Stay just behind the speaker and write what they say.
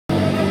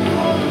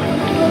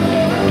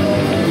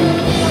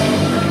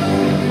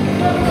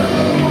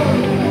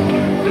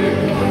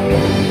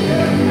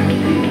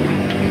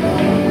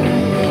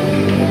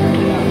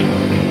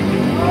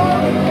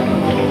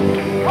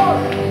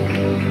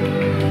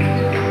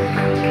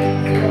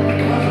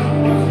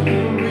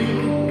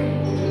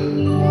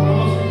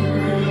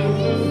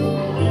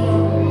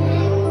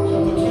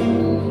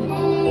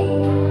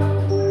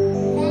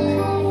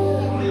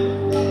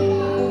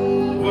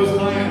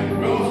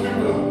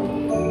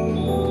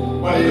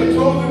But he's a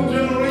chosen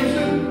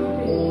generation,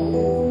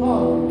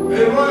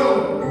 a royal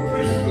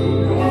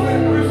priesthood. I want to say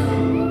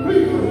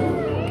priesthood.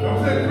 I want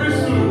to say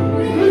priesthood.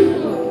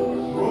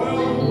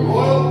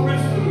 Royal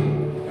priesthood.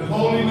 A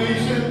holy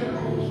nation.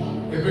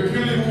 A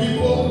peculiar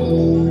people.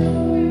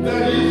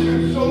 That he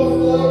should show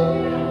forth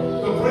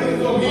the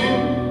praise of him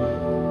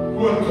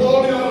who had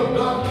called you out of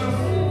darkness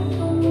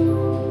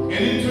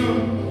and into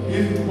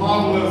his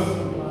marvelous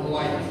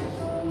light.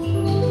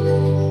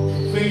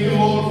 Thank you,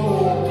 Lord,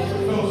 for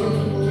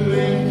fellowship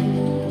today.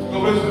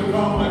 God bless you to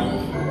come,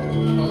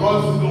 my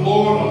brothers in the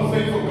Lord, our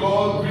saints of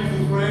God,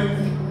 priests, friends.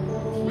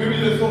 Maybe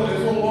that's all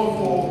Lord,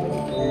 for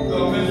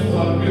the message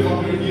that we're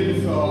going to hear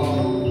this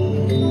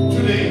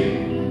today.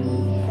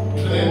 In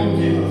the name of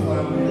Jesus,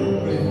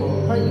 hallelujah. Praise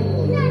God. Thank you,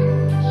 Lord.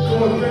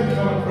 Come on, thank you,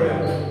 come and pray.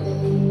 And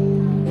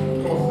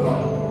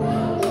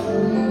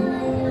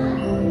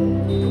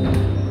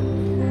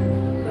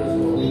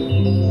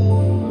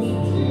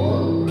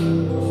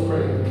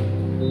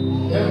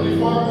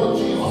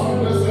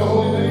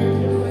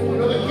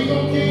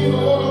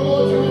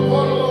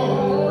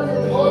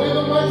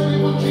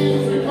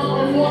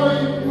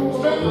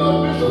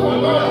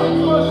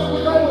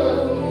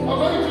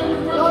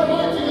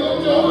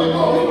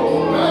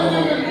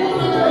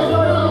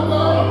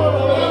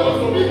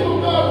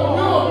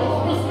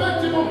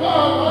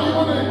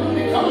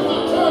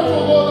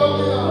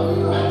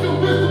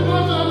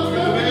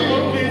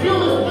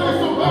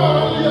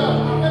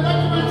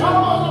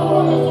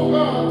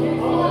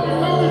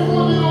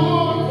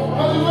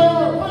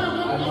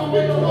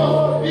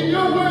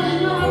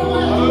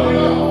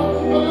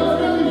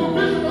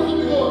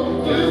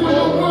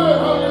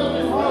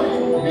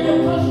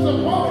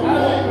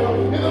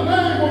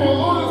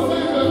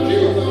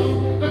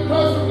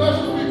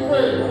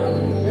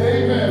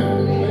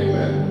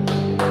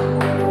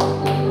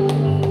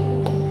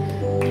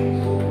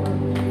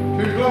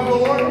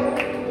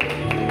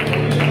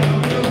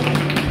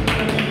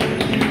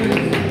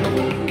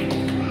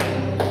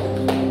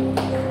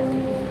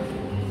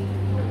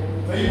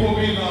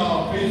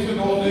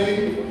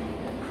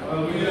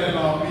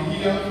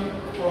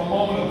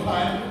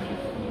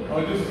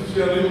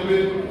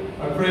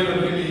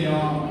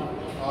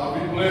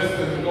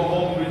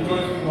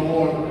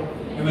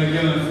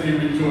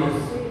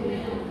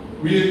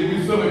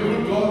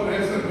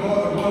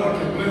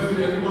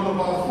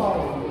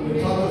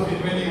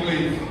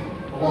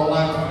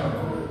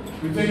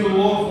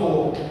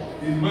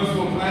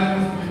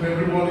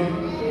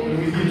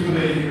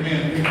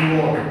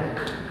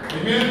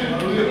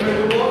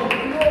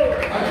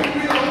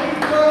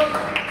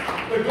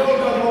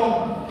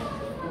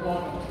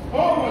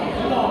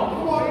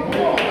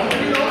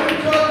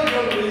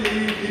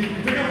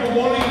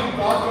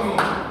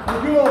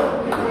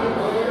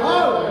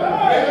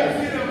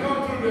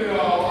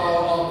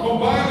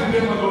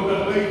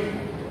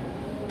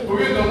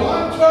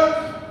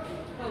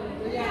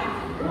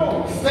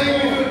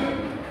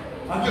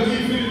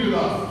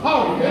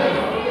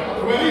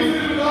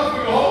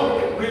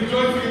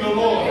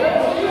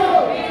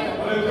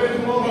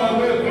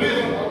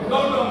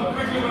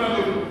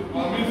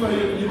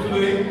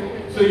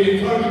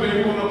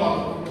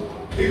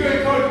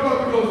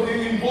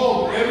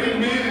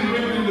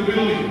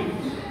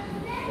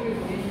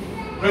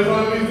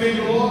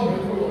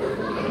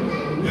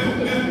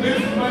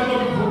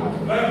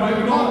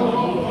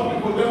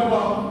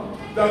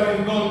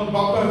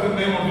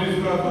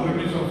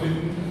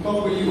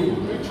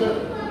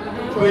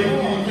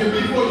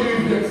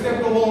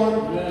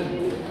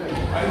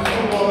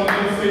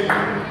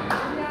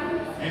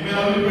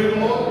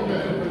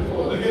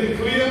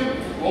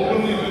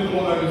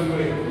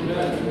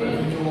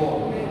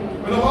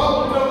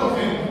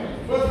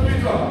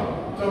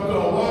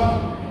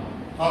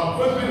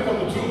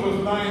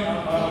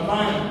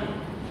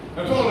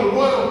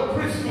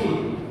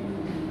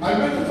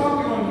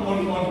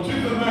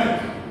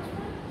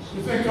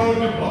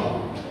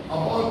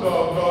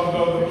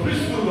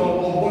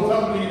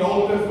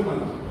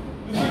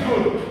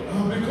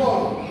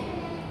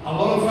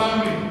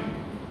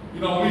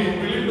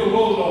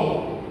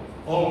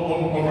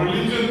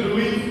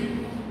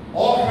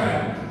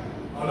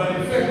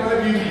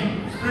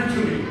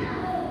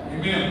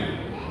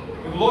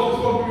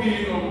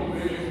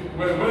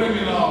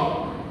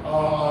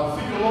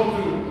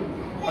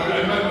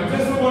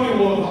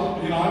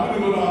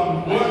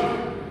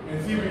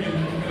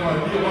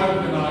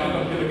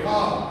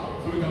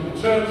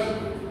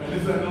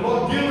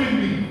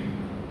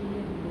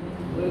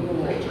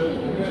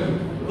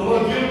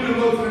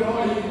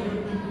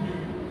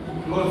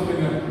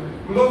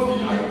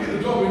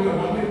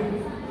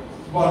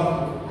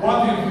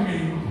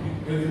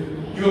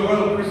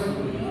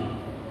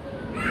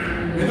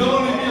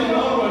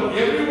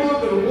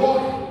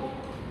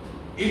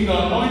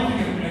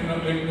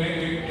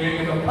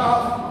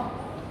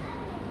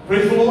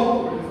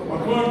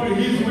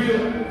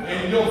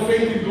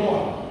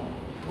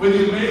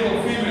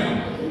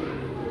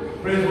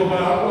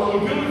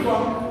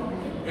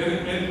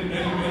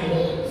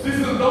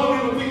sisters,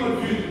 don't even think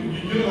of you.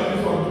 You do like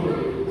this one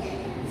too.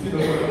 See the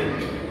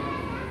word.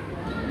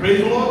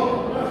 Praise the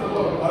Lord.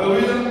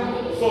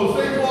 Hallelujah. So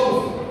stay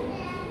close.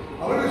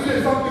 I want to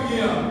share something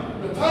here.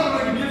 The time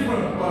may be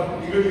different, but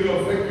it will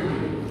affect you.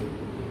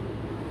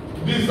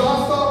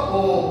 Disaster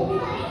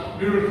or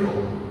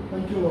miracle?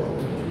 Thank you, Lord.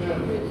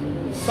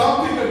 Amen.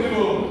 Something that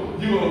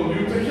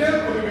you take care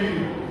of,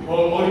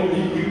 or it will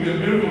be a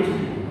miracle to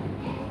you.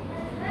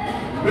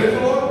 Praise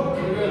the Lord.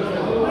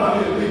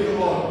 Hallelujah. Thank the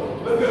Lord.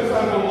 Let's get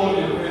started with the Lord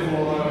here. Praise the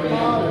Lord.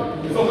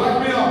 So back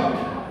me up.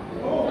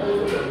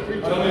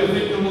 Hallelujah.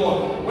 Thank the Lord.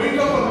 When you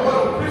talk about the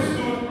royal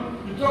priesthood,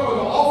 you talk about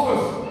the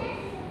office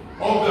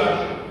of the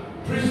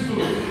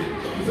priesthood.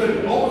 He said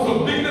office of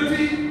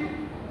dignity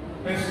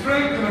and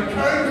strength and the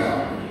character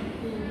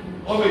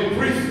of a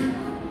priest.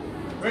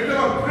 When you talk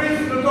about priest,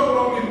 you don't talk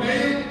about only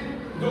male,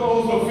 you talk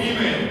also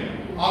female,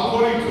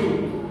 according to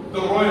the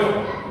royal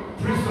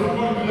priesthood,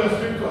 according to the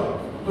scripture.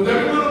 But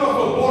every one of us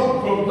was born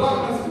from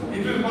darkness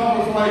into the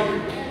marvelous light.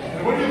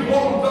 And when you're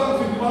born from darkness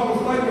into the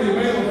marvelous light, whether you're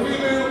male or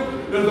female,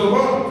 there's a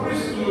royal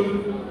priesthood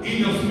in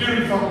your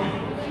spirit somewhere.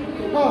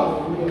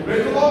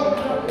 Praise the Lord.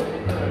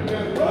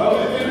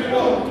 Hallelujah. Thank you,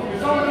 Lord. If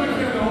somebody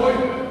can avoid,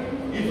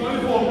 it's only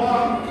for a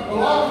man. A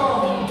lot of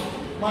times,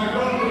 my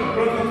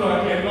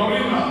grandmother and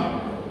Norina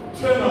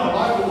turn our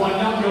Bible one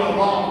young girl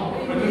around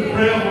and just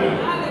pray for him.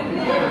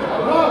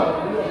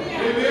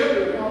 Amen.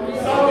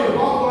 Something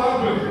powerful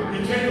happened. He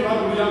changed the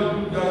life of the young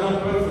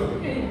person.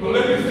 So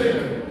let me say,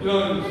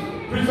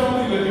 preach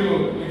something that you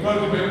will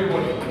encourage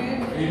everybody.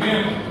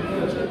 Amen.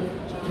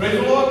 Praise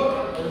the Lord.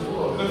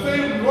 The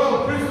same royal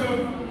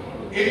priesthood,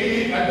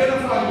 it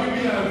identifies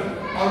women as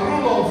a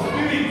ruler of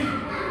spirit.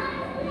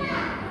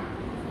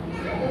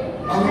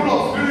 A ruler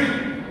of spirit.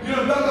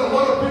 That's a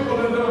lot of people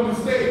that do a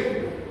mistake.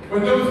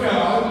 When they say, I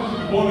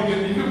should be born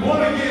again. If you're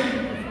born again,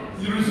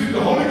 you receive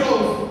the Holy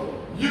Ghost,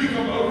 you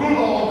become a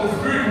ruler of the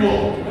spirit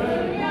world.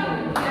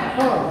 Amen.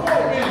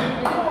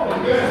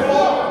 Praise the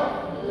Lord.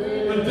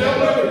 The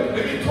devil,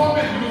 they be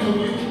torment because of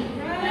you.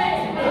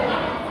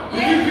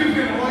 If you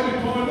can avoid the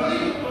torment,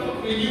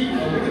 and you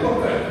think about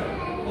that.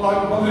 Well, I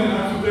wasn't in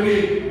Acts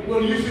 38.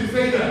 Well, you should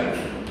say that.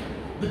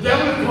 The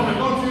devil is coming,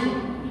 don't you?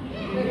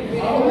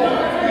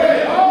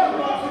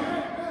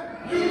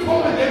 You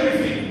torment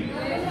everything.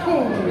 Praise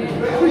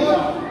the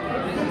Lord.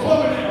 You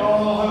torment.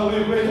 Oh,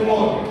 hallelujah. Praise the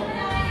Lord.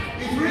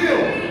 It's real.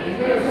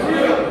 It's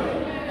real.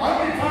 How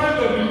many times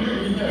have you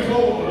go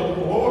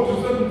to a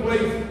certain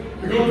place,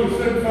 you go to a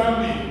certain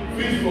family,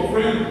 feast or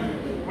friend,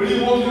 when you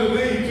walk in the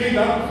day, you change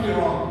the atmosphere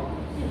around.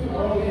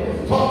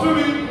 Talk to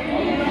me.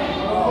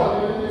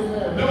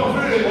 Never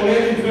afraid of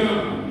ladies and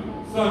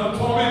some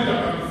torment that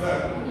can be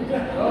said.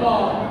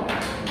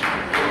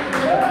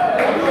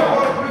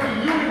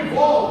 You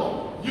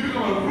involved, you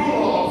become a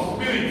ruler of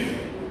spirits.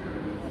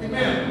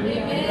 Amen.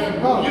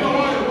 You know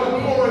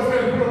what Paul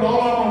said, put an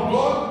all armor on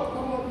God?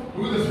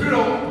 With the spirit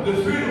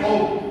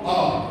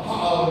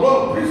of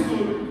royal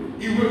priesthood,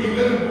 he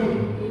let him good.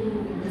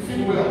 He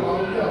fit well.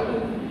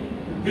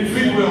 He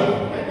fit well.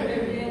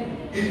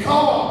 He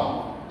covered.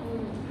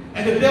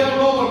 And the devil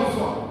knows on this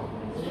one.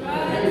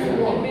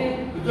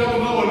 The devil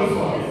knows on this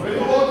one. Praise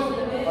the Lord.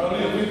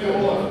 Hallelujah. Thank the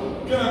Lord.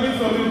 Can I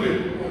miss a little bit?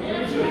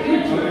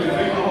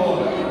 Thank the Lord.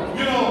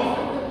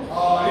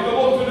 In the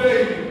Lord today,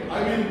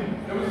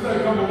 ever since I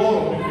come to the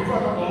Lord, before I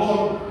come to the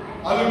Lord,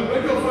 I look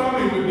at your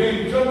family with them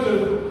in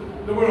churches,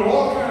 they wear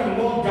all kinds of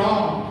long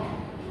gowns.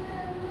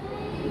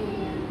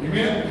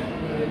 Amen?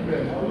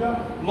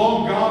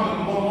 Long gown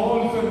and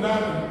all this and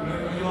that.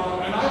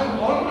 And I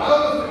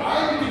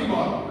think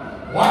about,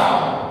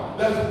 wow,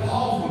 that's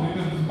powerful in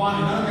this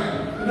mind.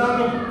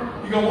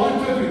 You got one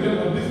church, you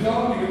got this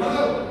gown, you got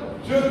another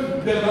church,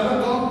 there's another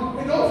gown,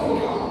 and also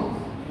gowns.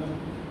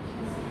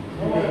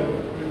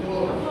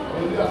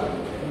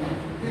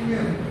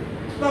 Amen.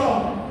 Now,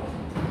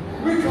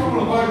 we come from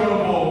the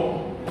background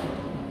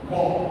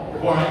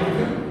for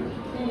Anglican.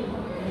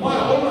 My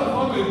whole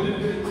family,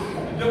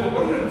 they were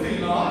watching the thing.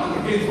 Now, I'm not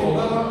against all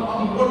that.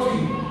 I'm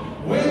watching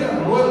where the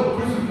royal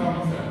priesthood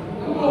comes in.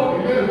 I'm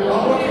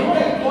watching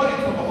what it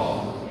talk about.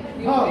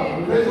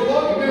 Praise the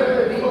Lord. I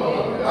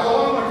got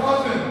one of my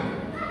cousins,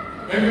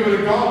 and we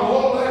were gone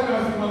all night, and I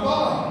said, my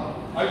mother,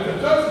 I was at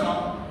church now.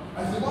 I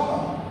said, Mama,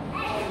 I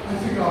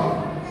said,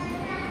 God,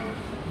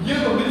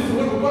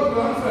 what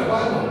do I say,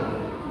 Bible?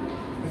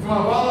 I said,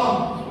 my father,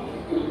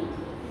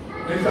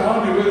 they said, I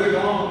don't know where they're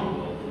gone,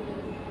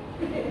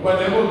 but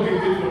they won't get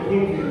to the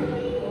pulpit.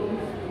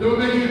 They will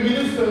make you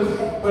ministers,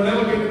 but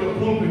never get to the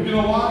pulpit. You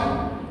know why?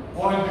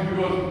 Why?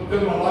 Because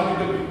they're not like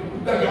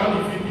it. That God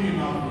will feed you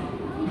now.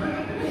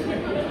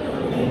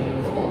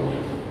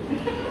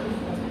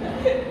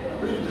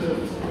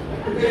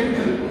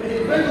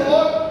 Amen. Praise the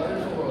Lord.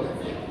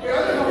 Hey, I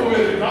don't know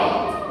where they're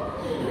gone.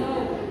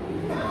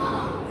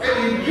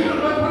 And you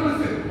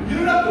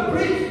don't have to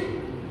preach.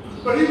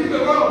 But if you go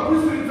around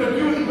preaching to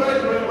you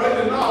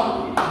right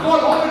now,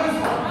 God honor this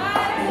one.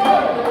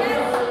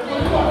 When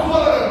you are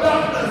caught out of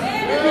darkness,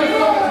 if you're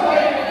not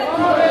light,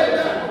 you made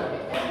that.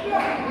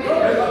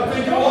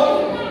 Thank you, Lord.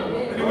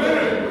 And the way,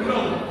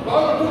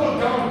 God will do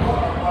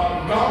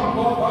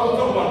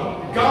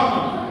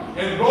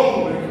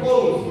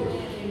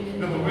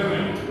never went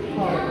in. I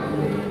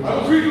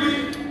was quickly,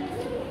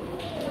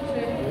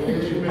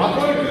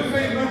 according to the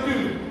same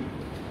Matthew,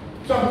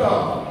 chapter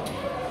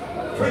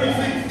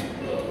 26,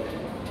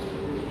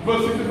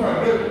 verse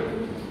 65. Read.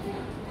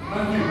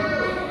 Matthew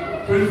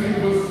 26,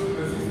 verse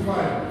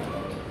 65.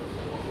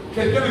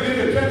 Can you give me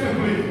attention,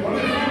 please?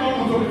 Only a few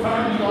moments of the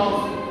time you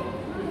ask.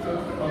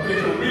 Okay,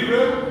 so read,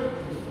 read.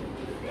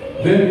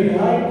 Then the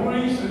high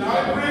priest And the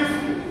high priest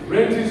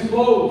rent his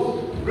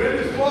clothes, rent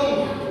his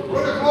clothes.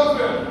 What the clothes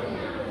there?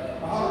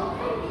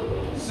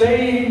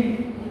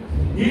 saying,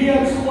 "He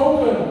has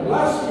spoken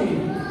blasphemy.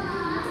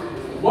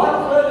 What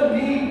further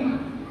need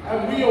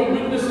have we of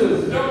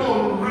witnesses?"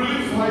 Devil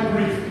release high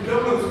priest.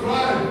 Devil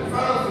scribe,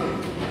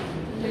 Pharisees.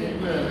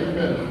 Amen.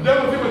 Amen.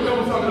 Devil think what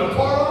devil talking the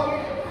Torah.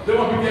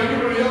 Devil be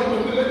everybody else, but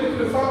they let you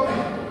to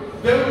something.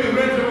 Devil be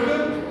rent with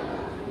them.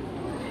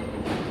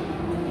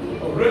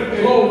 Rent the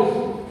Clothes.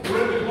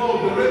 Rent the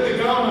clothes. They rent the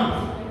garments.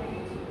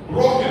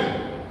 Broken.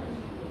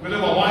 But they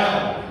were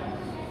wild.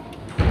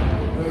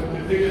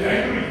 They get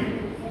angry.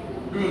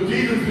 Because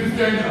Jesus is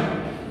Daniel.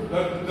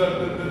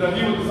 That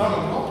he was the Son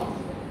of God.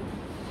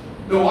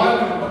 The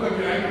wild ones, but they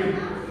get angry.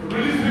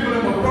 Release people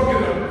that were broken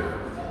them.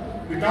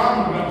 The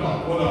garment of them,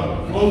 or the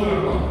clothes of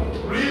them.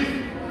 Read.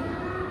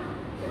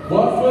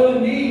 What further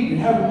need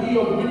have we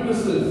of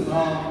witnesses?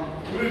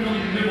 We don't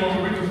need more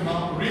witnesses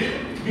now. Read.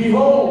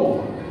 Behold,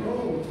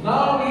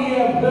 now we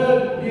have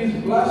heard his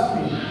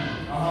blasphemy.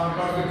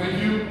 Pastor, thank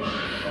you.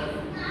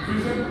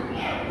 Christian?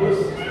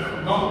 Verse?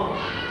 No.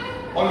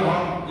 Only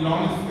one. You know,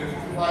 it's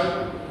 65.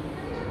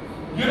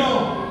 You know,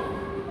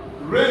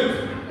 rent.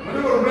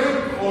 Whenever rent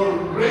or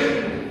rain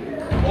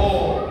or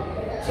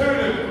turn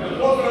the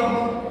water,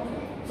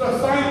 it's a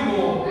sign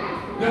for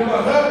they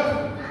were hurt,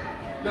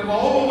 they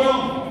were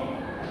overwhelmed,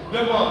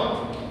 they were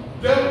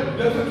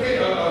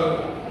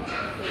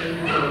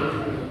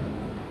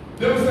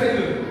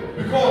devastated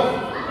because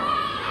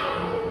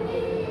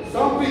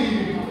something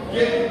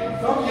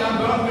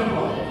undone them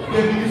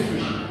their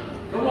ministry.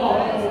 Come on.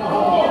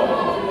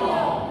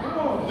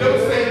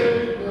 Devastated.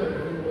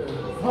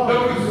 They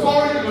were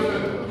sorry because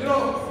you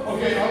know,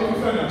 okay, I was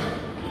saying that.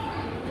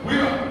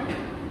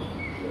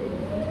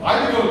 I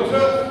didn't go to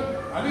church,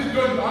 I didn't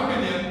join the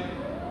Armenian.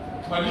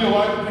 My dear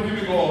wife taking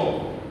me go.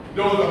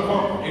 There was a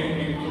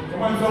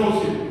combined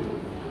fellowship.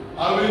 I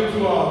went to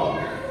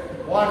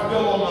wife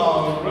there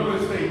on Reuben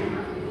State.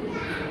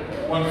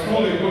 One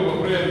slowly go for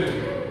prayer.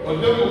 But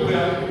they go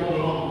prayer, I didn't go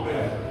along for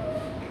prayer.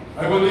 I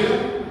go there,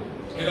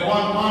 and the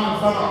one man and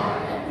son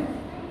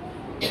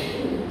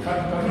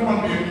can you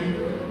want me?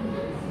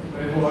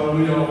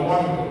 Hallelujah,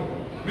 one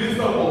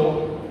minister for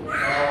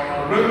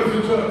Reuben's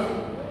in church.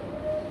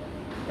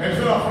 And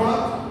sit up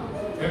front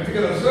and to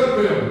get a shirt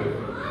with him.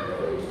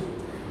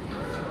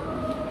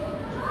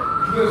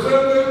 To the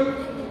shirt with him,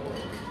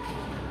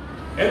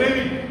 and then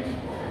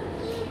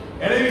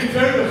he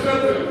turned the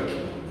shirt with him.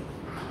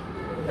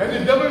 And the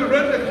devil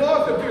read the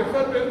cloth and took a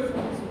shirt with him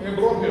and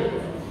brought him.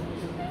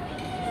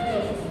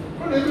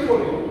 But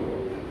everybody,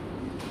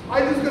 I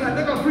just gonna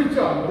take a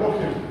preacher and broke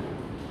him.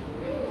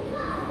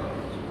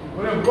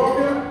 When I brought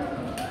him,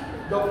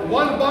 the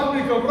one bumpy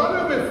come run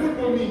away food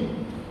for me.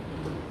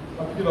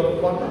 You know,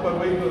 one time I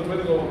wait for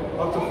the go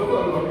after supper,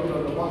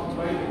 the one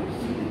time.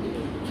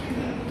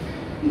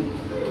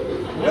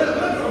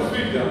 Let's go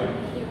speak there.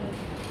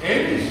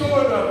 And he saw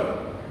that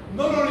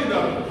not only the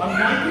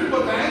anointing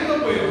but the anger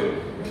with him.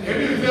 And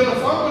he said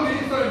somebody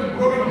started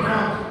broken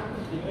down.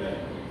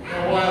 For a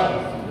while.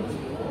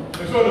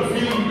 They saw the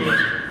feeling with him.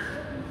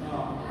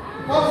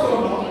 Pastor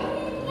now.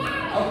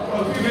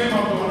 I'll see name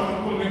after one,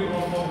 I'll put name on.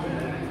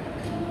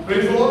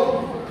 Praise the Lord.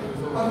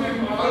 I think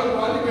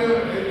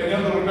any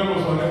other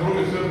remembers when I broke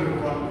his shirt in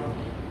front.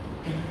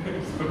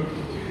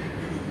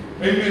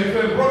 Amen.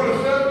 Said, brother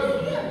shirt,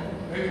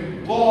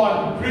 and Lord,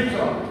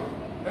 preacher.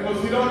 And go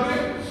sit down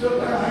there, shirt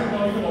like I ain't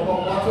know even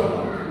about water.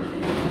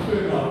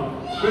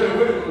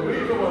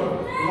 Wait over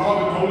love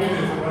and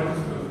holiness and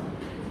righteousness.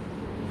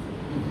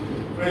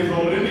 Praise the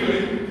Lord.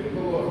 Anyway,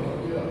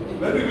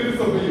 let me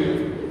minister for you.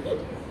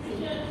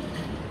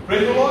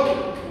 Praise the Lord.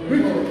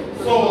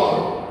 So,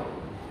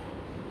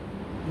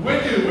 when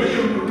you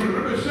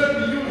represent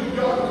you, you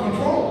have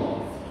control.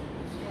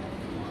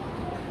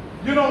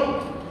 You know,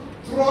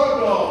 throughout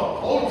the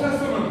Old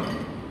Testament,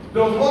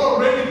 there was a lot of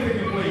raiding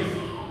taking place.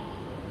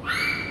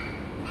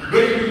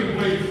 Raiding taking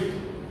place.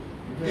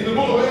 In the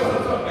book of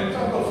Esther, in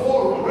chapter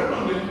 4, read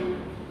on it.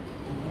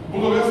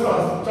 Book of Esther,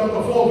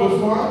 chapter 4, verse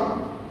 1.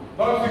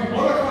 Bible says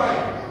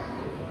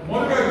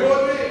Mordecai go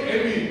there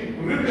and he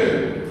ripped the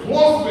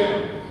cloth veil.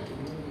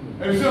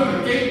 And he set on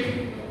the gate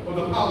of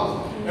the palace.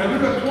 And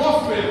ripped the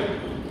cloth veil.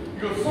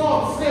 Because Saul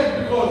said,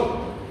 because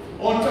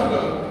on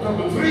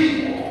chapter 3,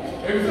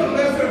 it was a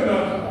lesson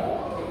that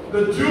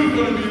the Jews are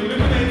going to be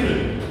eliminated.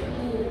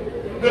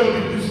 They're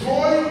going to be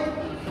destroyed.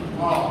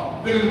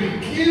 They're going to be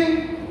killed.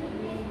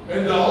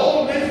 And the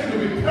whole nation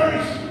will be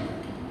perished.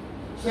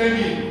 Saying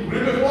he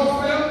ripped the cloth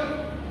veil,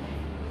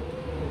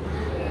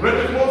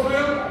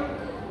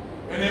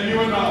 and then he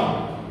went down.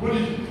 Put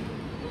his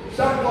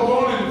sackcloth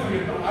on and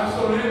said, I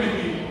saw him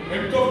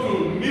and talked to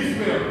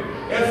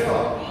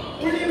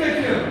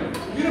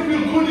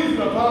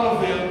the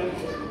power there.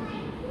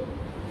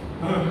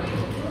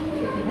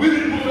 We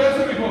didn't bless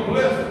him, we were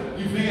blessed.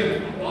 You figured,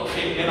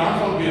 an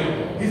uncle bill.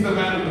 He's the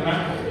man with the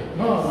mantle.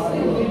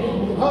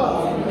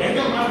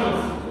 Angel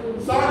mantles.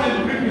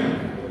 Sergeant Reuben.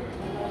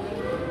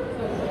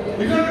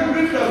 You're going to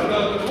read the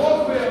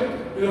warfare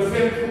in a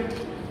sense.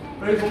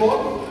 Praise the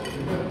Lord.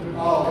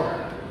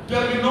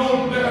 There'll be no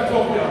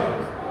Decatopia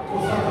for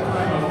such a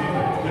time as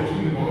the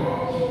kingdom.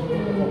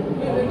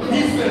 He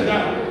said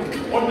that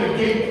on the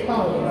gate.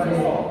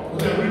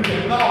 They written.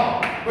 Now,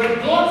 when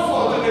God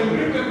saw that they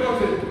written, God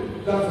said,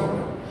 that's all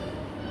right.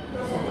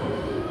 That's all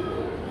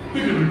right.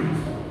 You can read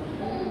this.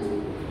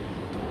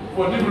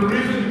 For different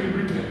reasons, you can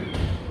read them.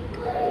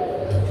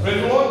 Praise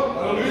the Lord.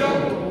 Hallelujah.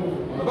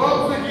 The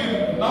Bible says in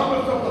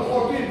Numbers chapter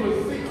 14,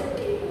 verse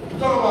 6, we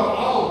talk about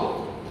how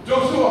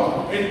Joshua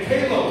and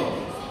Caleb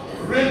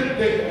rent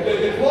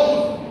the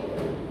clothes.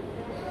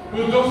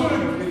 With Joshua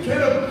and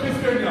Caleb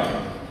Christian,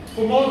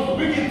 for Moses,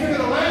 we can take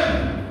the land.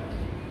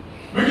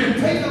 We can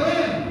take the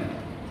land.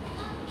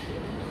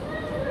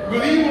 But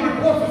evil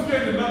reports is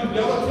getting the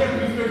other 10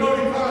 Christians, no, we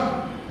can't.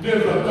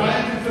 There's a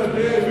giant inside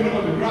there, we don't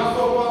have the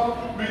grasshopper,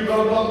 we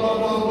blah, blah, blah,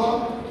 blah, blah.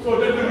 So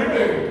then they rip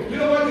it. You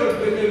know what?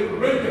 They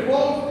rent the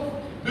clothes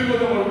because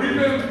they were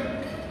reaping,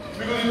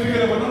 because you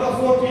figure they another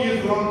 40 years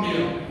around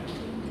here.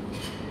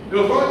 They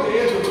were about the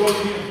age of God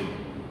here.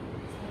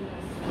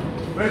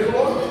 Praise the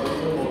Lord.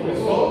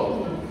 So,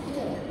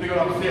 they got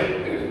upset.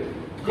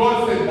 God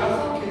said, that's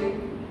okay.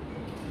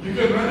 You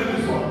can rent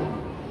this one.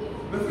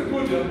 Let's get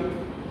good there.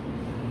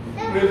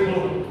 Praise the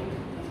Lord.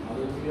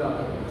 Hallelujah.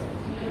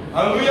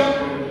 Hallelujah.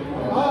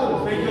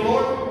 Thank you,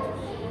 Lord.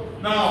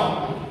 Now,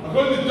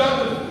 according to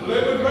Judges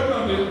 11,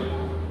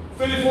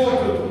 34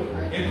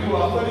 into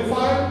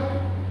 35,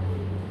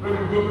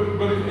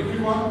 if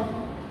you want,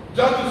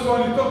 Judges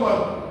 1, you talk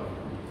about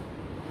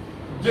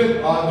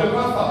Jephthah.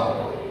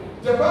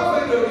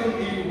 Jephthah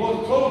was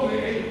told to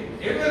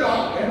ended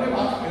up, and I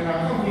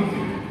can't lose it.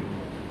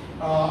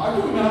 I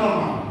took him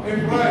out and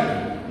prayed.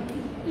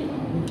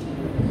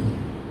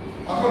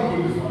 I can't do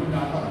this one.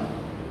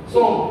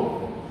 So,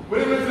 when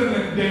he was in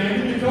the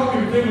enemy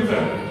talking, he came and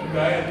said,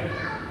 right?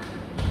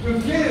 You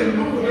can't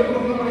look for them,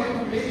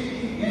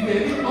 if they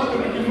didn't want to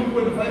make you look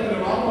for the fight of the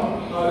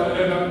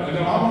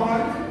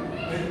Ammonites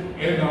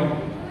and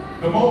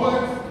the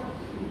Moabites.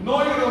 No,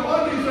 you're the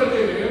one, he said,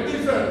 he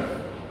said,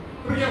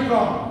 bring him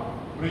come.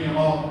 Bring him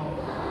out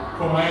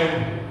from my head.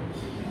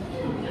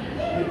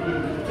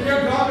 Take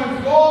him come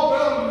and go,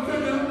 well,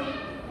 sit him.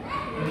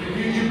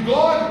 If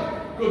God,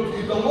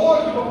 if the Lord,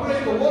 if I pray,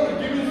 the Lord will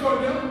give me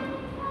something,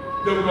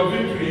 there will be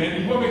victory. And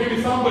He's going to give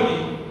me somebody.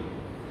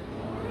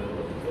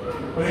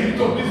 But He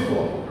took this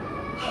one.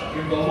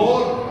 If the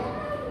Lord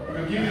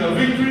will give me the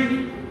victory,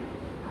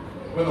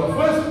 when the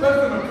first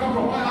person will come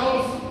from my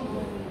house,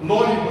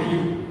 Lord, He will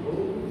you.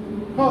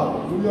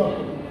 Hallelujah.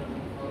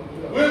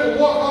 We will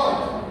walk out.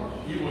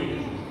 He will you.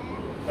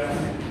 That's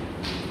it.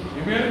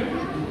 Amen?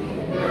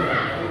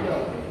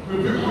 We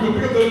will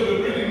pick up the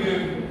reading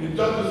in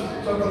Judges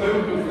chapter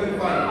 11 to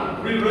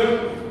 25. Read, read.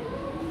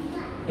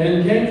 And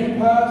it came to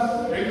pass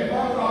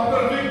after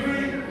a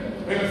victory,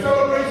 and a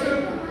celebration,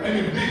 and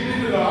you beat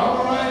into the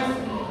Ammonites,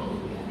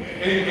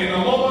 and the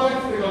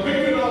Moabites, and a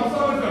victory on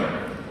Sunday.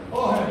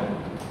 Oh, hey.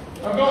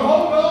 I'm going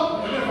home now,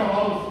 and then come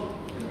house.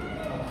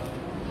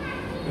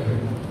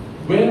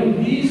 When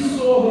he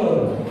saw her,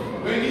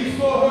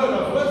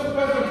 the first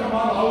person come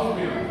out of the house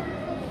here.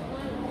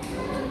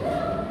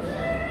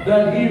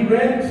 That he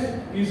rent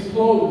his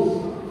clothes.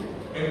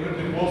 And rent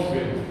the clothes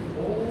here.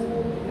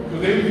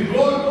 Because they will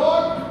go,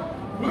 God,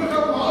 we'll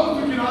come out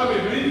to Kinabe,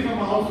 ready to come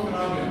out to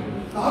Kinabe.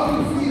 How do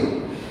you feel?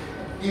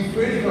 If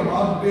ready to come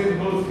out there,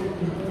 knows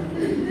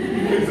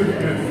it's a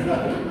mess.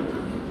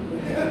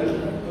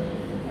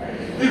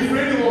 If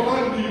ready to walk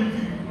out, do you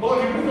think, Lord,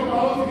 if you come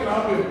out to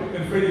Kinabe,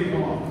 and Freddy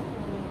come out.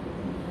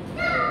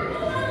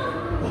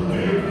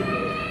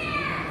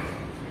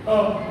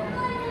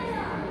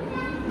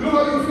 You know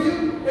how you feel?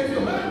 If you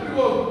have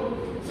people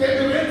say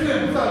to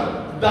him,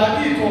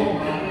 Daddy told me,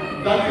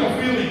 Daddy a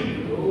feeling.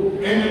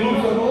 And you look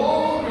at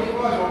all your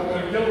cry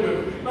and yell with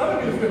none of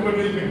you say what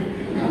they think.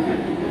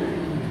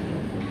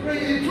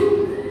 It's true.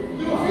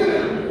 You feel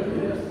it.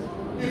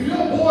 If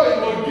your boy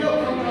or girl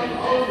coming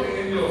out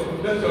and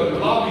that's your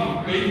loving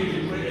baby,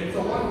 and so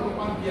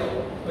one girl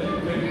that you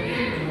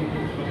take.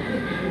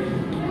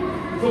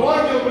 So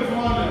one girl is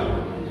one now.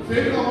 Say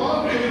come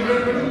on, and you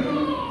ready to do?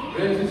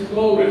 Rent his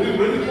clothes. Rent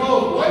his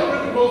clothes. Why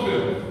rent the clothes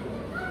there?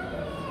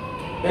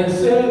 And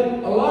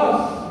said, Alas,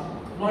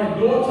 my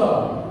daughter.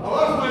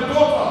 Alas, my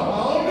daughter, my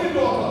only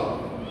daughter.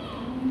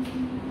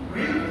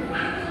 Read.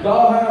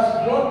 Thou hast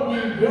brought me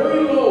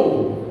very low.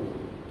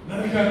 Then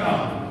he can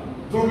now.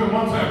 Throw me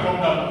one time from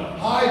the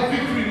high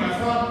victory, my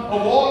son,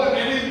 of all and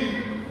anything,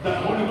 that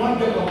only one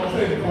day I was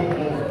saying, come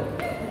over.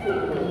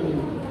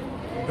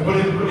 But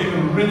it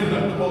rented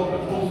that clothes.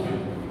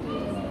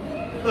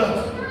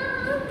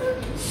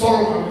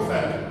 Sorrow and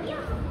sad.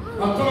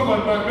 I'm talking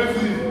about my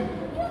message.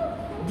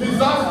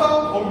 Disaster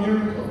or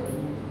miracle?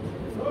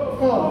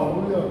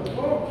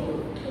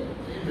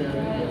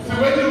 So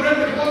when you read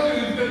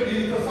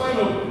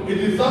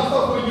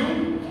disaster for you,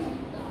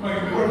 my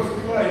first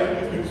cry,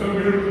 it's a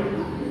miracle.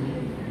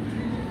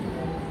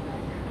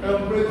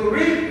 And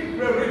read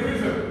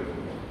prison.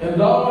 And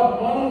thou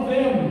art one of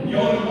them. You're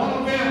only one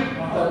of them.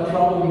 That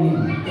trouble me.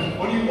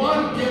 Only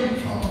one gave me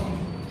trouble.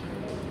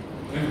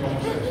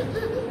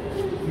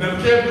 Never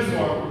gave this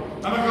one.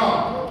 I'm a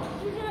God.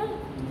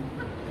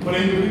 But I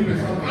believe in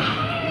something.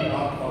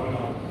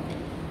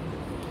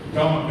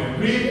 Come on, then.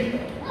 Read.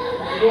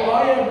 So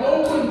I have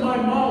opened my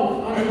mouth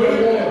unto the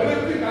Lord.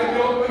 Everything I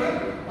can open it.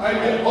 I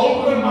can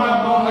open my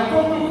mouth. I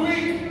talk too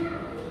quick.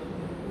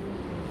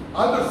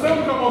 At the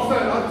same come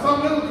outside. At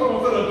some little come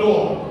outside the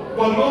door.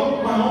 But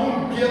not my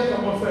own girl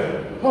come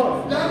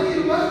outside. Daddy,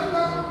 you like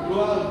that?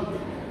 Well,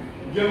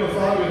 get us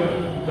out with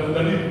that.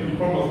 Daddy, you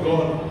promised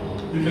God.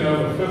 You can have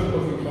the first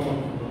person come on.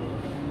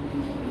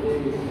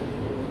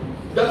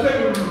 That's why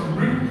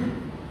we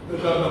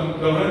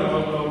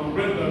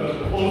read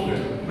the whole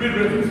thing. Read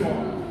this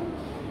one.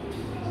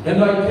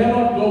 And I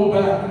cannot go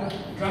back.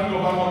 Can't go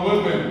back on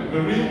Reuben. We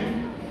read.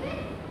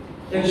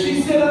 And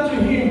she said unto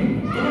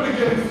him, You're going to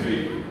get his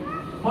feet.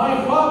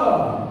 My father,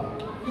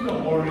 You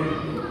don't worry.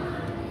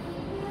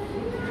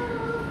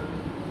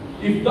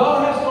 if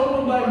thou hast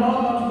opened thy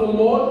mouth unto the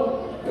Lord,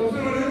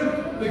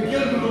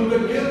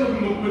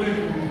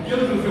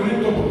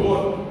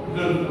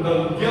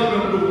 The girl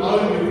will look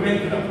out with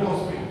great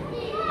atmosphere.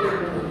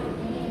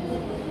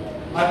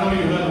 I know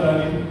you heard that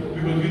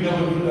because we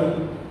never do that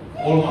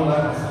all my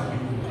life as a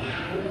people.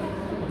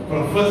 For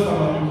the first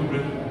time I looked at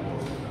great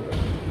atmosphere.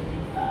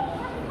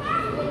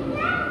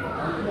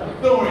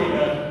 Don't worry,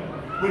 Dad.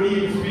 When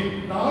you speak,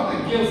 now how the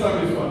girl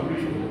service one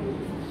read?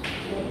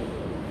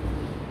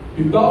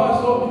 if thou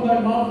hast opened thy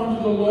mouth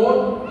unto the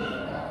Lord,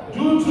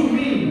 do to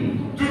me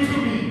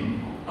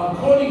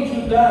according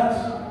to that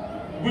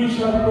which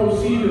hath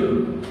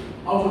proceeded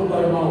out of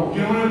thy mouth.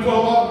 You know what I'm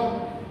talking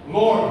about?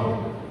 Lord.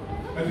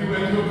 As you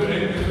went to the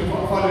end of the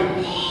Father,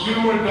 you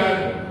know what that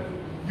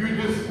you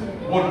just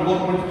what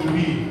to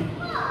be.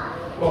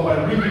 But by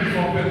reading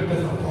something,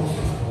 that's a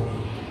process for me.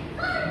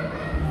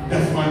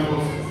 That's my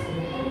process.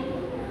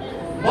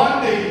 One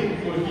day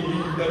you will be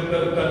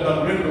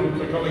that rhythm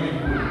to come again.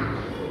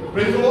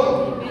 Praise the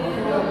Lord.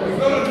 It's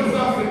not a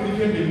disaster, it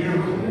became a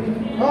miracle.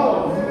 Oh,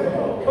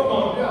 come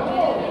on.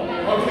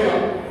 Okay.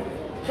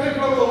 Thank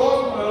God the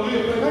Lord.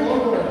 Hallelujah. Thank the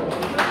Lord.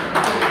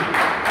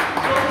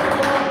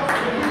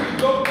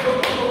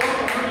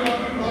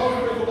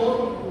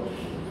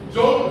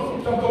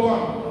 Job chapter 1.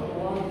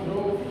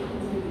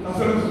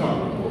 Answer this one.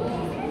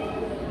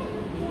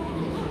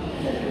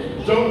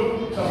 Job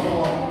chapter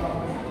 1.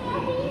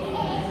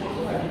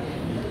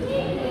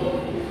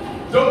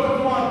 Job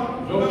chapter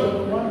 1. Job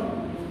chapter 1.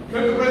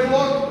 Can you praise the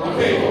Lord?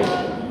 Okay.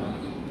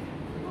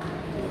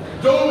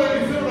 Job is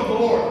the servant of the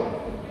Lord.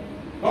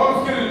 God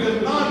is saying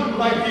there's none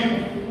like him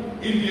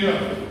in the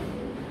earth.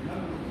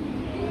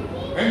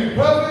 And he's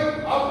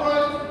perfect,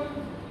 upright.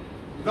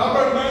 The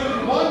upright man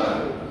is wonder.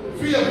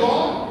 Fear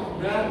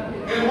God.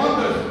 And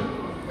wonders.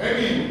 And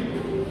he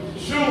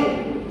show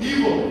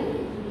evil.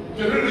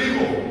 Get rid of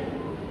evil.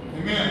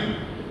 Amen.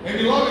 And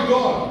he loved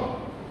God.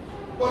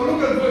 But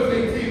look at verse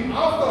 18.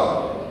 After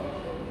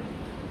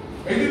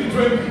 18 to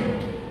 20.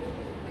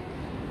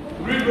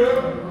 Read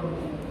there.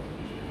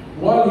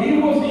 While he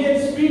was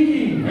yet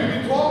speaking,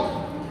 and he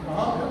talked.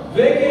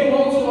 There came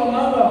also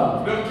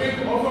another. There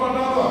came also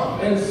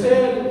another. And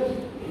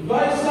said,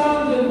 Thy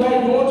sons and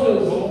thy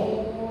daughters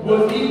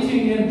were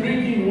eating and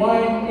drinking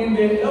wine in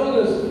their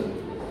eldest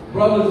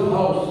brother's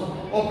house.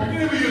 Or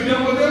beginning with you,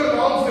 they were there at the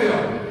house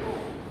there.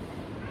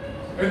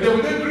 And they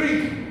were there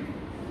drink.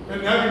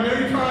 And having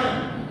merry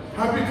time.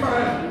 Happy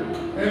time.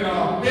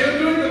 And they were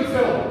doing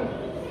themselves.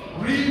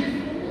 Read.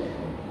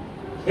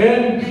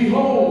 And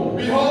behold,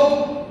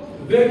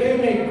 there came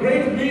a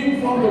great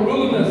wind from the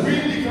wilderness.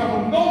 Wind came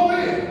from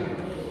nowhere.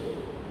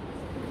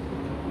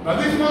 Now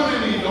this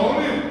man is the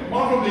only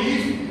one from the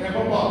east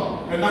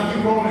and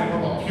nothing wrong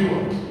and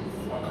pure.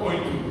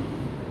 According to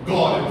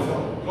God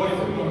himself. God is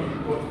going to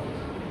be.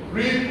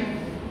 Read.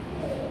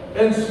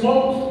 And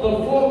smote the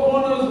four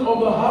corners of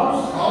the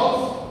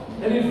house.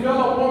 And it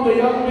fell upon the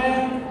young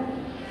man.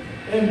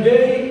 And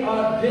they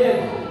are dead.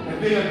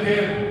 And they are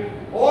dead.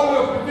 All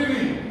your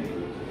fertility.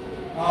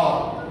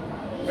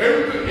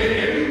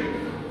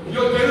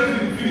 Your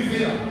jealousy is finished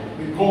there.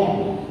 It's gone.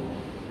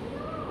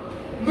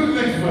 Look at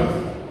the next verse.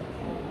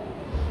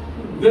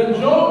 Then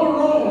Job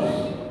arose.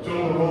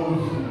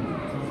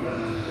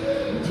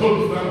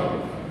 Job stand.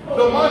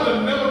 The man that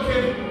never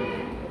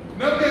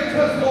can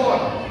test God.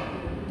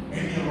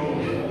 And he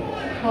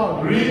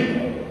arose. Read.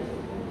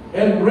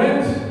 And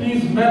rent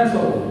his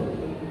mantle.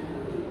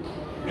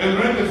 And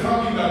rent is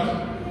something that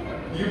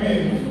you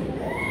mean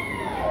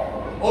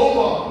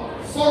over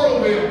sorrow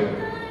veil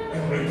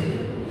and rent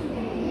him.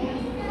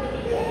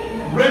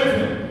 Rent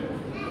him.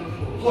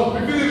 So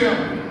between them,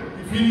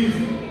 if he is,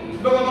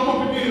 there are no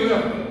more people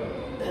left.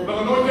 There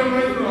are no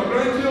generation, no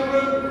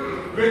grandchildren,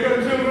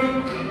 great-grandchildren,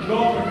 no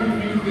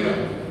people there.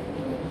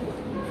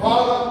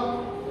 Father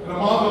and the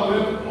mother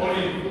left,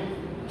 only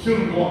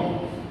children gone.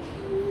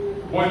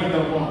 Why did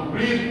that one?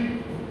 Read.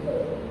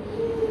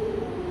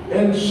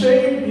 And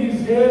shaved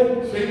his head.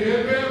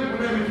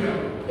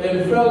 And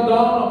fell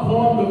down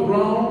upon the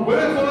ground. What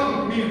does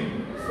that mean?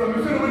 So,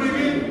 what do you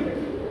mean?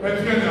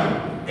 Let's get down.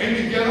 And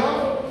you get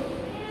up,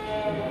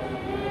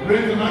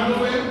 raise the knife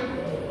over him,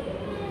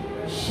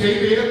 shave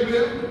the head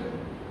there,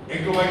 and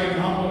go back in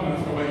humble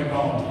and go back in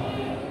down.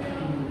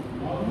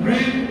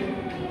 Read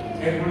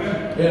and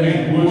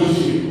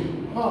worship.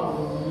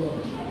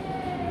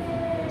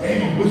 And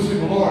you worship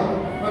the Lord.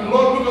 And the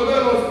Lord look at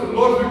that, the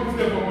Lord will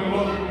step on me,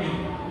 Lord look at me.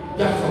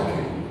 That's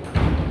okay.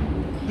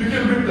 You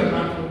can rip that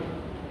mantle.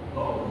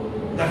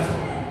 That's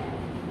okay.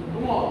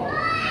 Come on.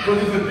 Because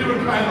it's a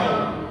different kind of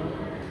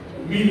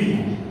meaning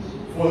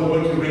for what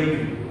you're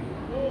reading.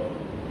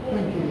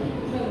 Thank you.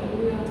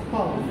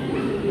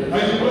 Are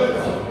you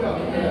blessed?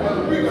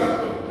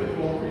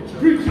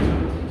 Preach.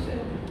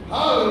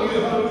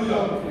 Hallelujah,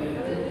 hallelujah.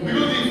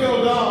 Because he fell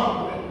down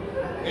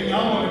in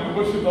Ammon and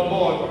worshiped the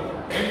Lord,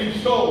 and he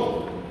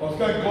showed what's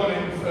got God in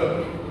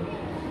himself.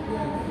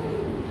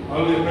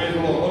 Hallelujah, praise the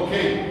Lord.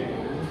 Okay.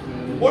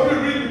 What we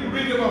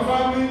read in my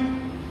family,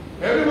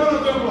 every one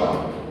of them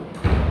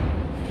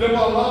they were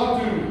allowed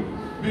to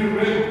be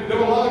read. They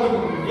were allowed to,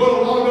 God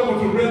allowed them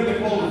to rent their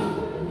clothes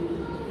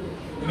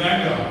in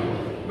anger.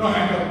 No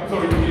anger,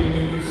 sorry,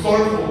 in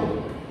sorrowful,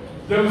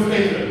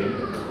 devastated,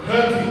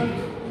 hurting,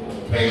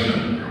 pain.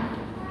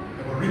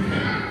 They were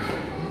repent.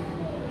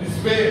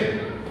 Despair.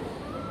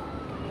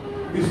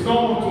 It's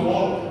normal to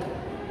all,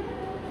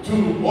 to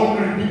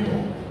ordinary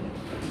people.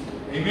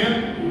 Amen?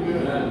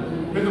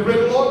 Amen. May the praise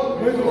the Lord?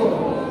 Praise the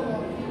Lord.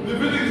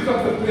 Leviticus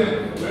chapter 10.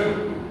 Well,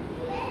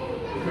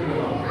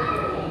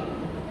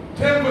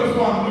 10 verse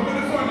 1. Look at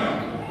this one now.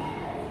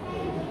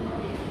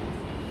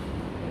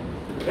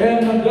 And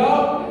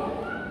Nadab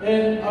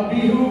and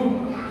Abihu,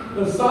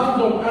 the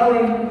sons of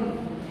Aaron,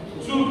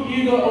 took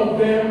either of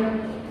them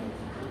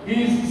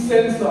his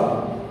censer,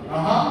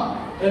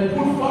 and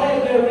put fire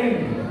therein,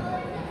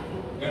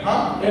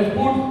 and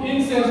put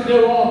incense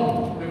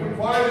thereon. They put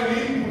fire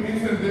therein, put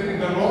incense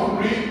thereon,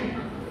 read.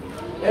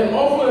 And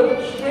offered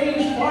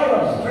strange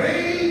fire.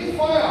 Strange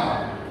fire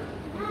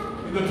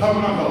in the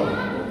tabernacle.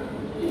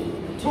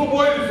 2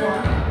 boys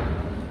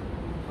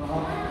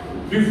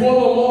before the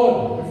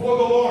Lord. Before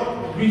the Lord.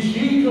 Which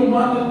he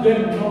commanded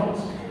them not.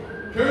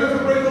 Can you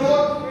praise the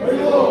Lord? Praise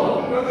the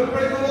Lord. Can you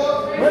praise the Lord?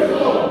 Praise the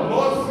Lord.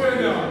 Lord said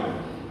now,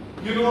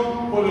 you know,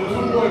 for the 2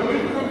 boys, when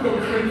you come to a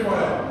strange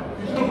fire,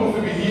 you're not supposed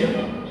to be here.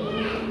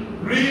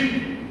 Read.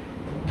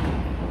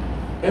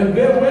 And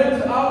there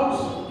went out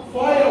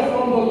fire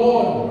from the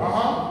Lord,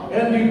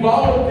 and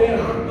devoured them.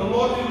 The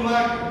Lord didn't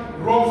like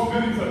wrong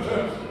spirits at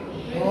church.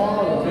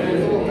 Oh,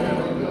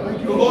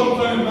 the Lord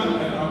turned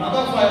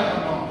another fire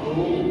come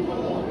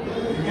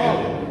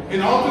down.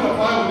 And out of the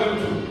fire with them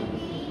too.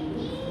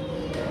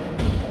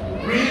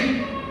 Read.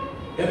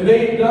 And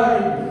they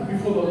died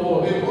before the Lord.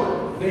 They what?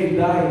 They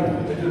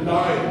died. They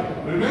died.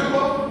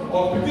 Remember,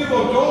 or because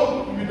of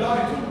Job, you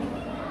died too.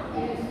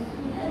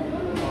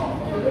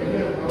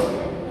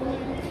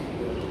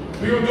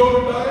 Because Job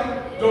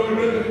died, Job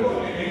read the book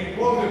and he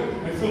closed it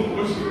and still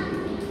worship.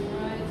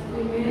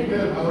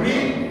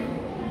 Read.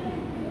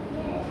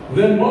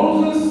 Then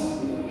Moses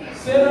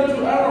said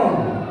unto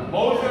Aaron,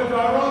 Moses said to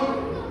Aaron,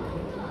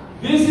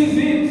 this is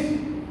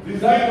it,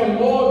 that the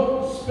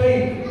Lord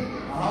spake,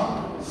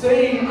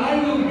 saying, I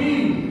will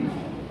be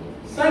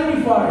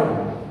sanctified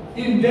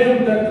in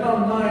them that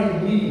come nigh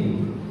me.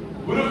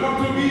 When you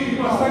come to me,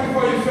 you must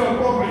sanctify yourself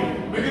properly.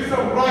 Make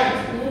yourself right.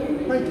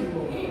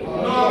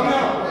 No.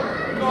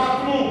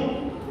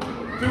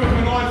 People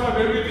can know about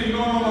everything.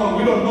 No.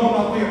 We don't know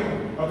nothing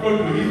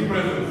according to his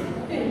presence.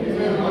 In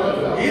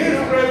his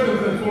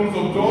presence is fullness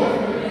of joy.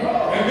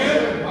 Amen.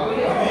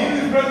 And in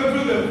his presence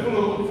too, there's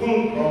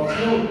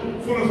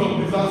fullness of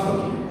disaster.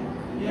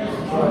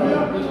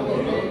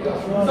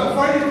 It's a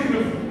fighting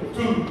thing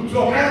to oppose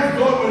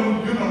God when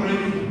you're not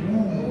ready.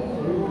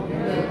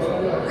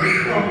 You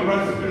come to the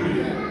right spirit.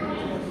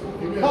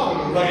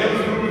 Like every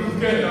spirit is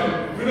scared now.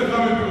 We're not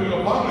coming because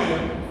we're family.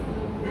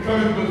 We're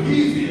coming because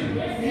he's here.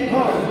 Amen.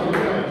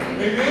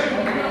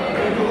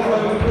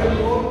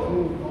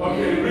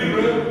 Okay, read.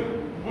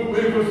 What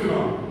verse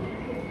now?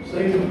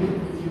 Say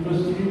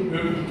verse 3.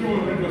 2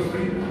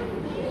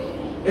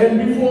 And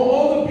before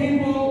all the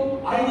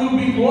people I will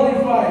be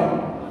glorified.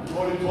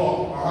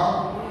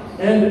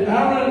 And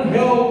Aaron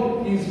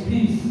held his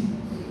peace.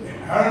 And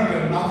Aaron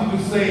had nothing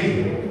to say.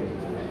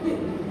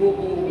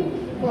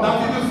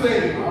 Nothing to say.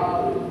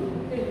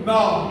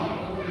 Now,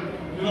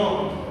 you know,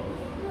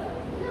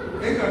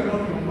 they got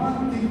nothing,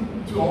 one thing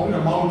to open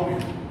their mouth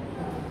with.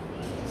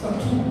 It's a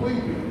two-way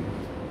way.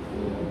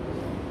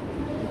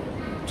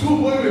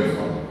 Two-way way,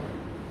 son.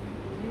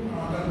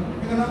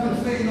 You got nothing to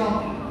say now.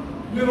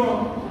 You know,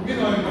 in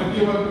my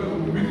dear one,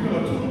 we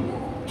got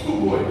two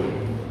boys.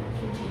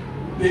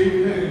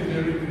 David and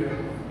Jerry there.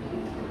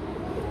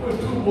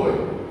 Two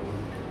boys.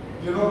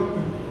 You know?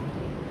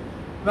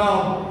 Now,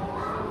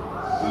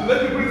 let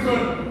me put this on.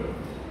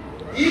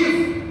 If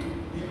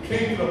it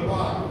came to the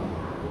part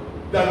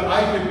that I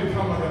can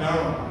become like an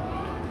Aaron,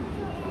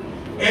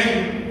 and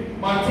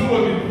my two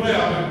boys in prayer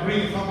and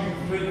bring something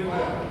straight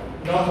fire.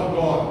 That's of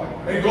God.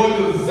 And God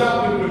just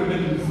zap it with the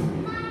enemies.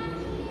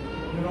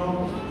 You know?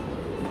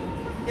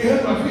 It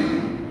hurt my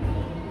feeling.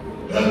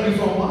 It hurt me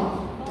so much.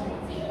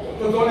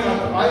 Because only I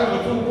have a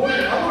 2 boy,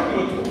 I'm only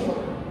a 2 boy.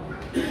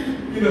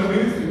 In the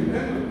ministry.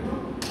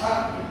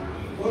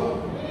 Well,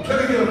 can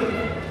I get a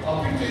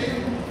picture?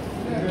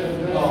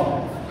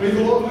 Praise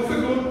the Lord, listen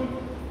good.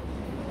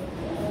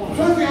 The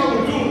first thing I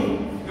would do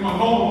in my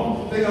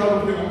home, take out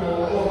everything and go,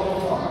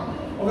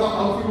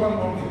 I'll see one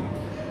more thing.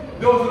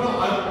 There was I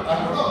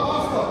forgot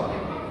pastor.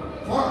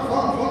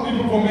 Four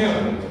people from here.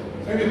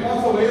 Maybe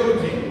pastor of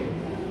AOG.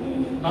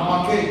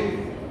 Namake.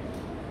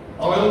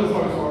 Our elders,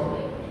 sorry.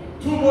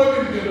 2 boys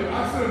in the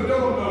accident,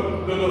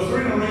 the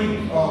Serena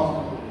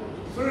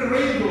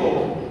Range,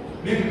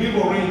 named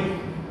Nebo Range,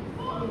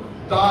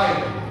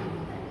 died.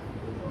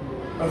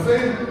 I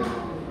said,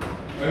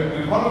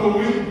 in part of the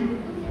week,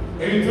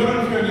 and he turned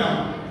to Kenya.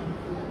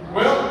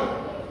 Well,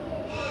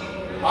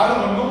 I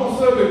don't no more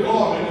serve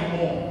God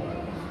anymore.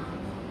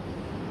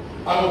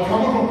 I will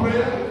come from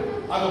prayer,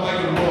 I will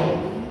like the Lord.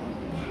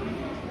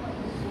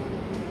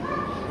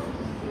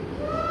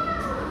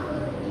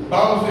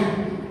 Bible says,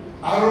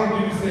 Aaron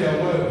didn't say a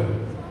word.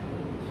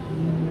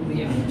 He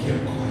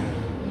kept quiet.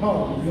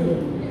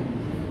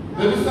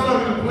 Then he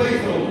started in the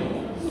place of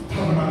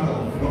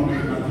tabernacle. Don't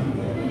make nothing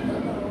there.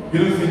 He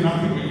didn't say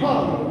nothing to you.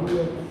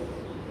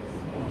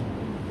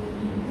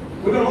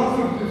 When I was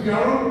with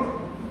Aaron,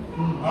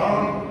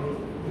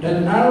 then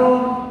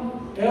Aaron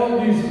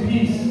held his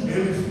peace.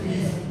 Held his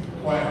peace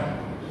quiet.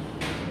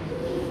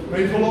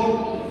 Praise the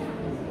Lord.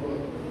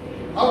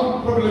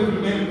 I'll probably let you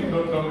name the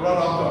right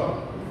after.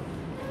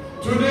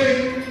 Today,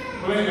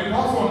 we're in a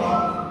pastor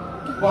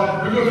now, but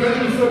because when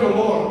we serve the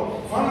Lord,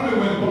 finally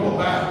when people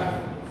back.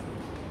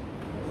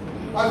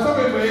 I serve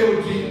in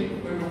AOG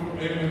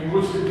and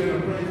worship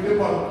and praise,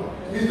 but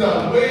it's the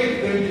way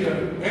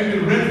they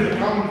rent the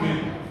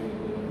community.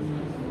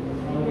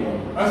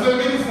 I said,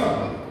 Minister,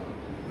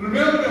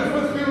 remember the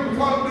first people to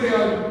come today,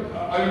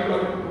 I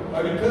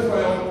request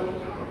by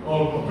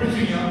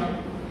preaching here.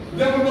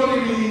 Everybody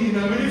in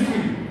the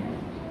ministry.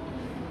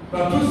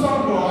 Now, 2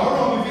 sons were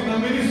Aaron is in the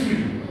ministry.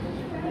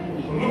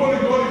 But nobody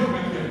God is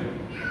mentioned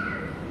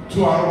to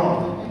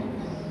Aaron.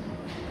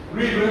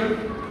 Read, right?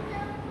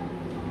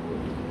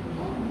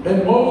 And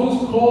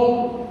Moses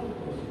called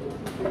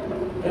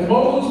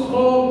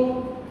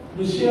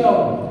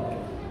Michelle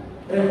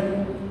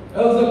and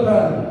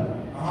Elzaphan,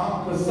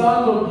 the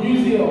sons of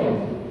Uziel,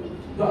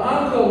 the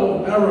uncle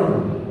of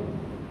Aaron.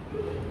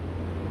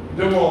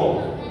 They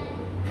were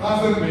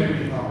cousin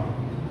baby now.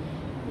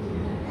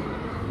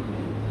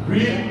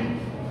 Read.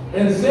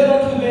 And said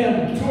unto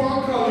them, 2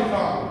 uncles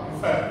come.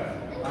 Said,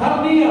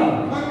 Come near,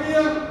 come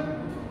here.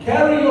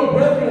 carry your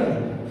brethren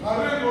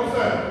Harry was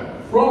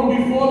said. from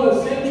before the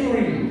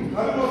sanctuary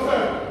Harry was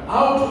said.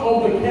 out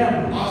of the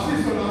camp.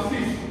 Assist.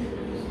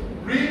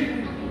 Read.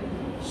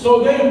 So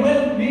they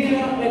went near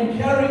and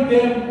carried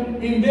them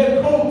in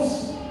their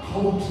coats.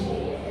 Coat.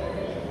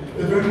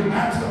 The very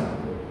matter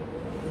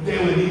they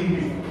were in me.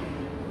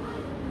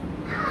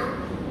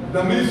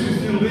 The ministry is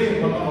still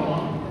there, but not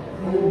one.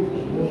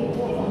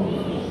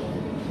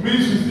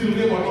 Ministry is still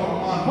there, but not one.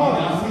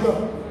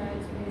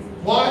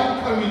 Why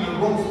come in the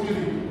wrong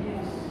spirit?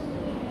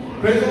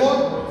 Praise the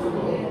Lord.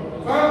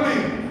 Family,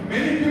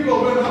 many people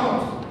went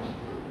out.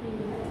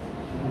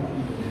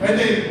 And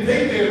they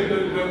take the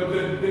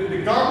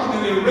garment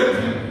and they rent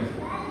it.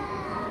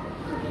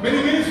 Many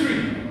ministry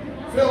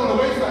fell on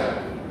the wayside.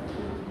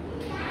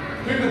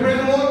 Praise the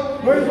Lord.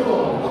 Praise the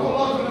Lord. I'm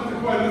allowed to listen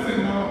quiet. Listen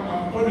now.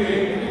 I'm probably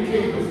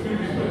educating the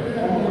spirit.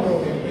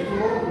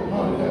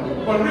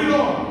 But read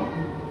on.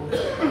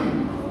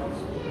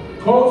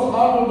 Coats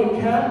out of the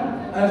camp,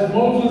 as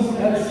Moses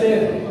had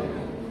said.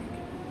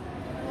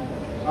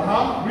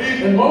 Read.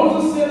 And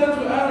Moses said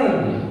unto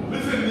Aaron,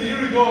 Listen, here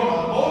we go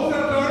now. Moses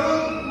said unto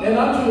Aaron, and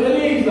unto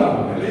Eleazar,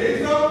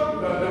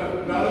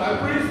 the high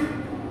priest,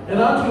 and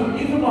unto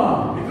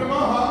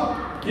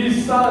Ithamar,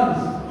 his sons,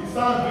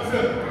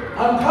 listen.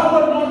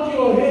 Uncover not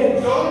your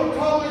heads, Don't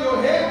cover your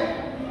head.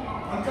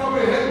 Uncover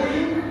your head, will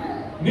you?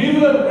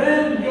 neither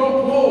rend your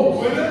clothes.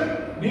 Will it?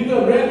 Neither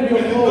rend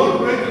your Don't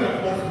clothes. rent it at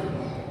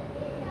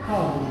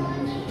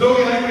Don't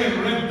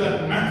even rent that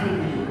mantle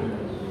with you.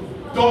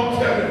 Don't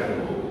tell it.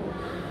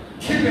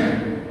 Keep it.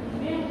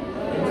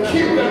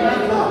 Keep that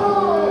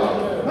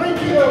mantle. Thank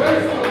you.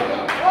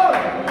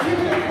 Keep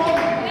it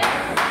coming.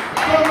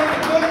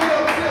 Don't get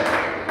upset.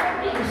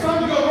 If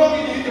something goes wrong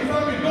in your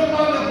family, don't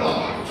mind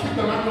keep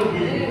the mantle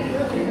with you.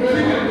 Keep it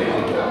there.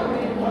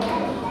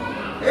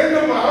 End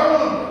of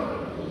Aaron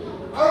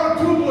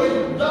 2 boys,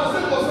 that's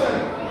it was said.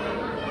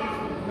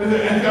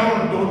 And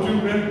Aaron, don't you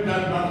rent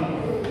that mantle.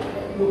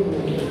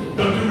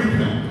 Don't you read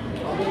them?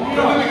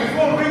 Don't make a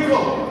small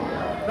wrinkle.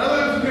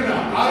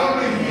 I don't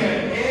hear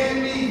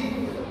any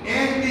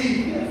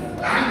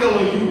angle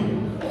of you,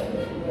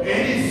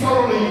 any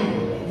sorrow of you.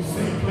 You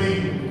say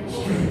plain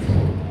straight.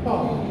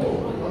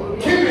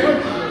 Keep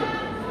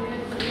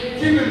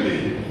it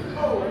there.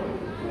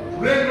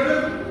 Rend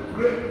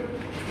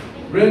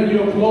Rend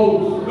your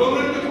clothes. Don't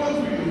rend the clothes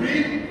for you.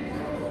 Read.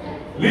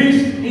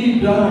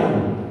 died.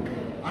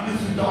 And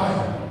it's to die.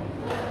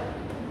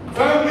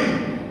 Family,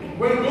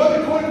 when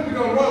God called you to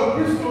become royal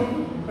priesthood,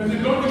 and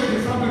said, don't think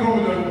there's something wrong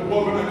with that,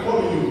 well, when I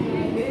call you.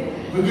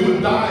 But you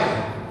will die.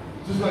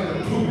 Just like the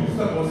tomb, it's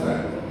not what's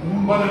that.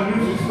 But the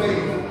means you stay.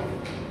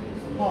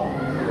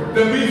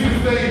 The means you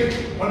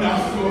stay on the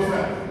asking what's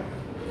that.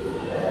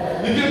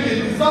 It can be a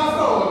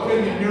disaster or it can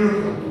be a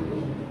miracle.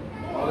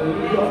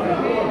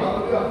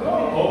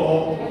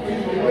 Oh.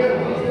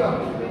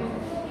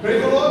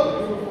 Praise the Lord.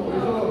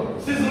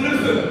 Sister,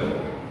 listen.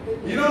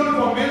 You know,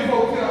 from men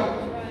folks here,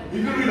 if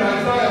you read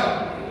Isaiah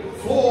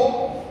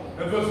 4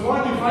 and verse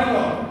 1, you find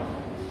out.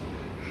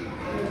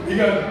 You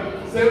got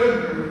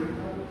 7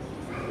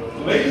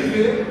 ladies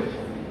there.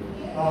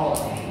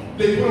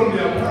 They put on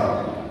their apparel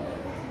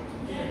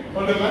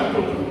on the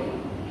mantle.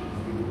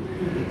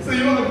 So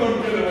you want to go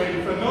together, right?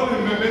 So now the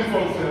men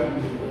folks here.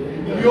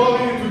 We all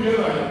need it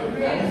together.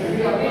 We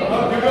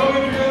all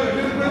need together. Can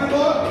you praise the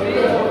Lord?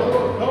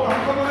 No,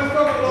 come on, let's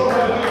talk about the Lord.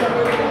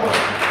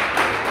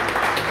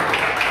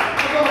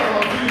 Come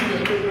on,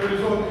 Jesus.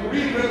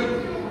 Read it.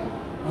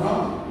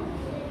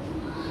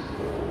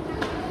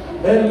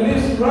 And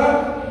this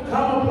wrath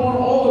come upon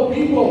all the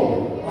people.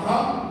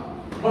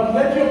 But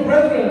let your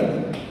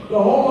brethren, the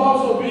whole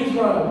house of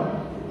Israel,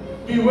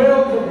 bewail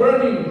the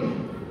burning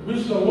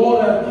which the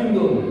Lord hath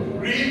kindled.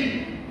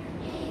 Read.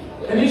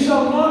 And he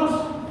shall not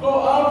go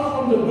out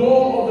from the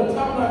door of the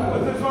tabernacle.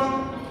 What's this one?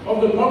 Of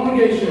the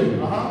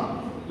congregation,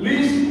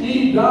 lest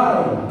ye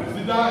die. Lest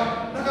ye die.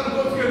 Not gonna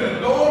go together.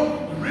 Don't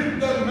rip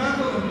that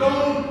mantle and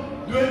don't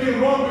do anything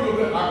wrong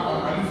because I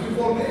need to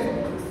fall there.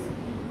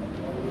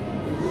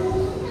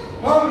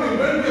 Family,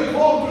 when we are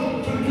called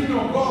to the kingdom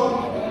of God,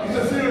 it's a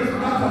serious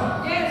matter.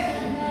 Yes.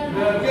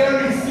 They are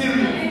very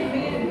serious.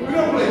 We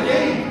don't play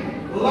game.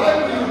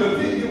 Life is the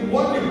thing,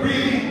 what you're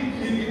breathing,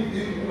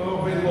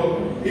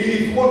 it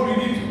is what we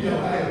need to be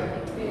alive.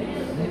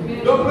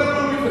 Don't play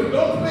around with it.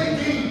 Don't play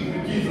games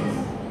with Jesus.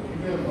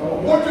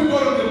 What you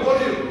got in the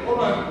body of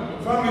my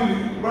family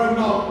right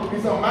now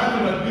is a man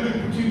that didn't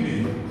put in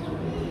there.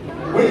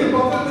 When you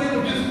proclaim the name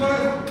of Jesus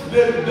Christ,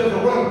 there's a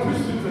royal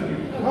priesthood in you.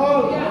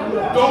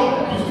 Don't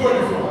destroy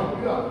yourself.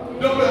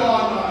 Don't play, oh,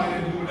 no, I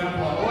didn't do that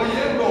part. Oh,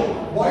 yeah, no.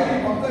 Why are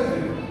you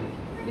baptizing?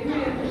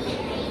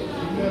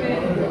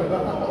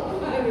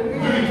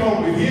 Doing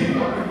trouble with him.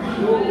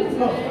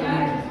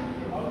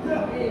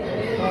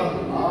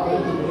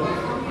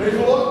 Praise the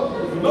Lord.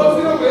 No,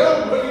 see, no help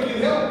when you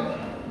need help.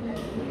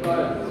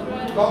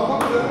 God,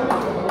 come to them.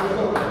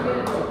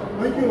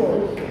 Thank you,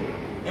 Lord.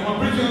 Am I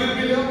preaching a little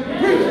bit here?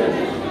 Preach.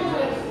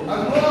 As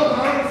long as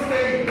I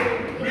stay,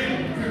 read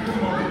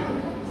 15 more minutes.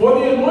 For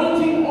the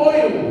anointing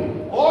oil.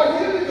 Oh,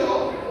 here we go.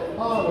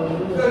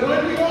 The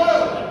anointing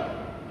oil.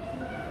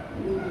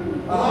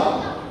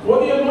 For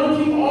the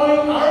anointing oil.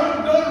 Aaron,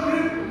 don't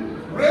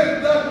rip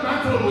that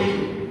mantle with.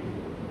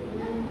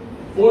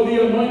 For the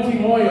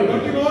anointing oil.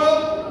 Anointing oil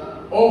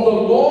of the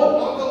Lord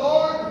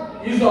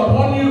is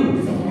upon you.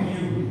 Is upon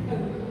you.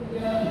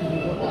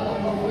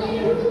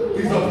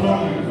 Is upon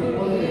you.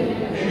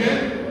 Amen?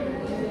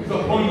 Is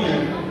upon you.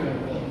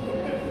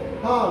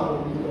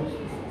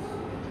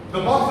 The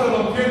pastor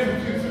of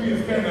James to me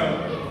is kind of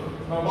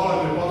my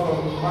father, the pastor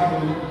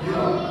Michael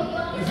Gila.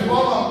 He said,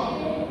 Mama,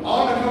 I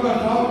want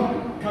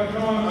to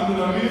come under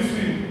the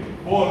ministry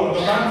board, the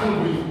mantle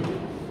with you.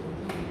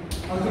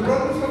 I said,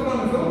 brother, come down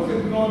and fellowship.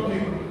 You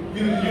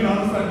don't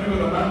understand you are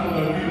the mantle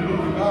that we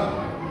look to God.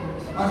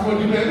 I said,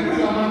 did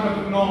everybody on my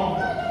mantle? No,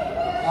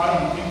 I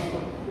don't think so.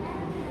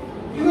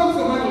 You know, so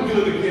Michael did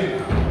it again.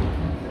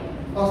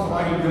 Pastor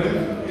Michael did it.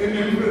 And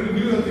everybody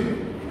knew that thing.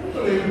 So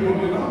everybody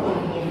did not want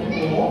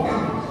people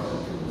walking.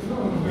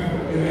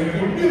 And they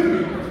would give me.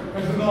 I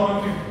said, no, I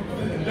think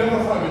the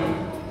devil's having it.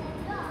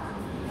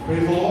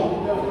 Praise the Lord.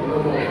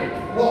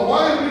 Well, why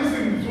am I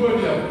listening to this word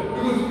here?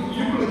 Because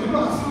you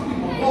know some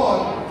people, God,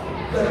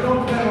 that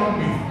don't plan on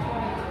me.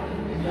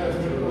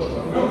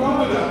 We'll come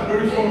to that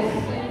very shortly.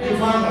 You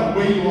find out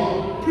where you are.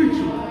 Preach it.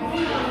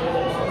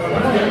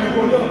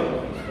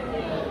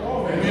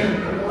 Amen.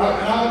 And I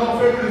have no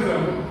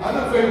favoritism. I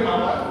don't favor my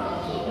wife.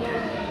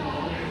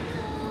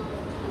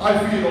 I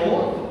fear the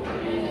Lord.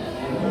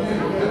 I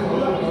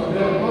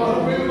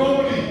fear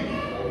nobody.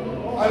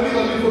 I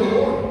live for the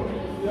Lord.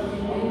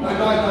 I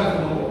die for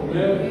the Lord.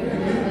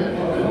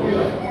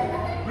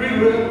 Read.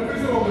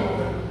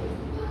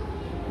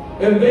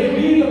 And they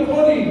lead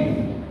according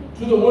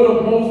to the word of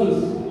Moses.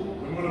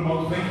 The word of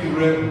Moses. Thank you,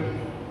 Reuben.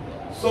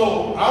 So,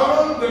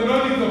 Aaron, the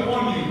anointing is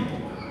upon you.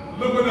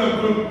 Look at that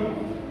good.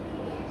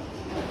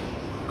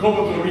 Go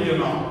to the region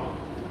now.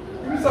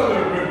 Give me some of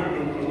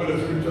the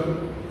scripture.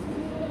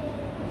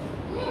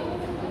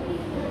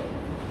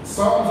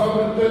 Psalms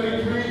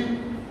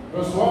 133,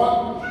 verse 1.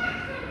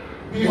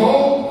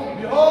 Behold,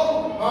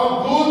 how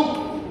good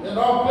and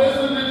how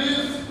pleasant it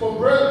is for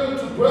brethren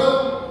to dwell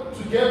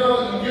together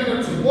in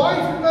unity. Why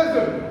is it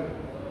pleasant?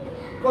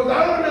 Because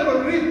Aaron never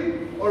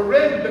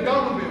read the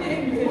government.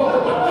 Hey, no,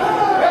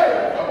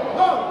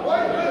 why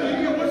is it?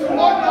 You push the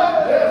Lord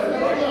now? Yes,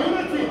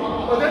 unity.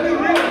 But then you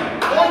read it.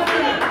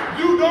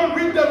 You don't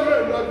read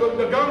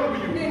the government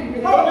with you.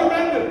 Don't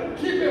surrender.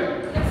 Keep him.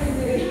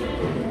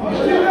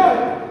 Keep him.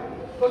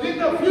 Because in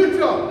the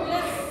future,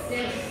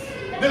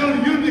 they're going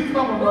to unity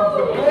come among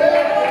them.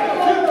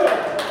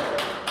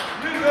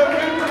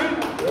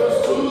 Verse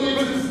 2, it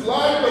is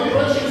like the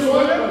precious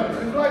ointment.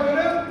 It's like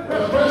what? The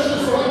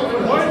precious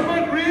ointment.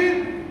 Ointment, read.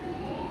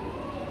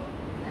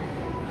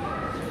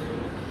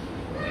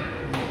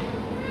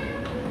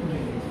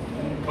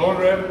 Don't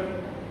read.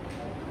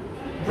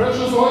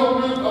 Precious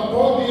ointment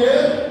upon the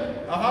head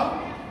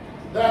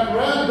that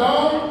ran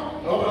down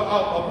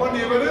Upon the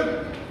evidence.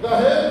 the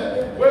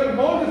head. When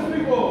Moses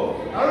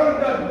people,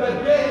 around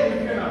that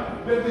day,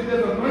 there's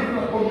an anointing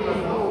upon the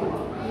house.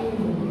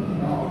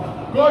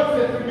 God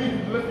said to me,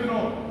 let you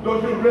know,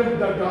 don't you rent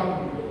that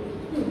garment.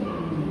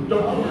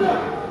 Don't do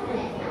that.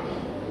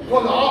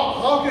 Because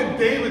how can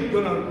David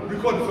gonna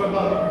record this one?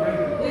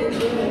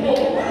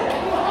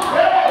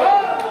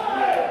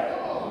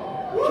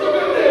 Keep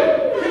it there.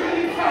 Keep it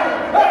inside.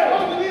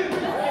 Hold it in.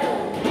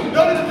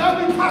 Don't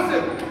be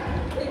passive.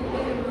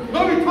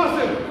 Don't be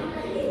passive.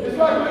 It's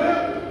like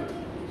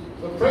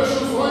The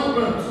precious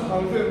ointment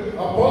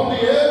upon the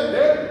head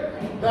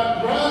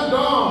that ran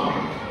down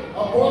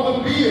upon the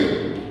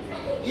beard,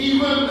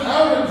 even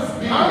Aaron's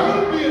beard.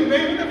 Aaron's beard,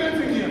 making the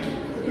mention here.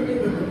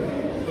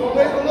 So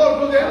praise the Lord,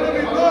 because the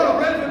enemy God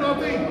of rent and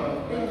nothing.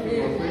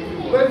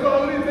 Praise the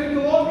Lord, thank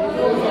the Lord.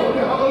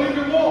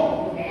 Hallelujah more.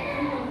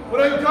 When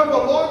I come to the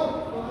Lord,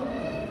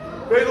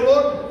 praise the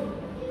Lord,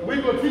 we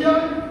go here.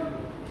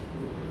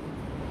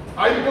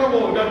 I become a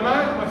good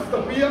man, my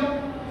sister Pia,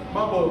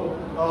 Mambo,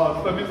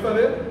 sister Mr.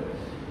 there.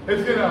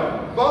 It's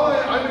gonna, Baba,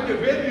 I make a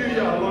video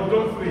here, Lord,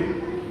 don't sleep.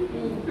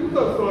 It's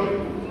that story.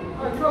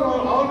 I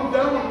come out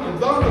down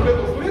the bed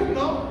to sleep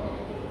now.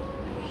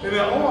 And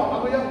then,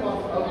 oh,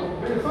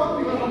 there's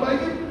something on my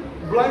bike,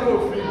 blind or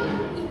sleeping.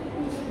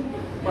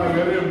 My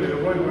very own day,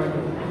 blind.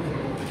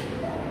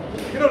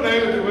 You don't know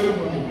anything with him.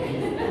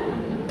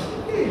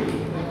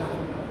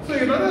 So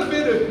you know that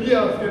made a Pia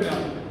skin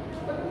now.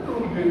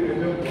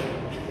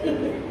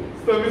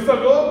 So Mr.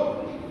 Go,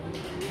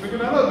 we can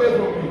have a bed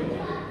for me.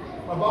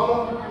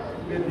 About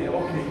bed there,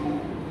 okay.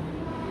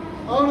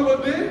 How many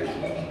about day?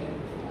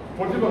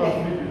 40 people are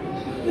sleeping.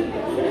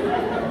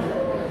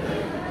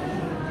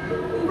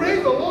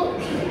 Praise the Lord.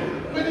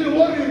 When you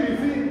walk in,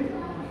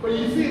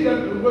 you see that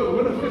when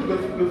the sleep,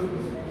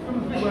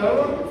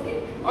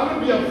 I'm going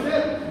to be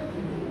upset.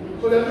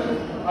 So then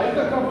I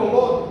either come to the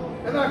Lord,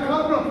 and I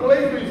come from a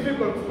place where you sleep,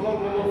 Lord,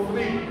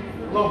 sleep,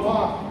 Lord,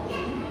 fast.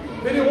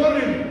 Then you're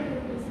wondering,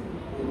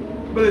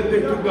 but they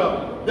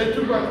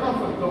took my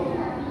comfort zone.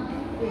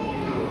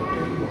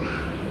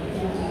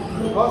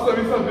 Pastor,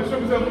 Bishop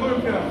said,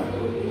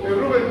 hey,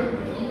 Reuben,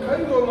 can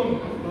you go along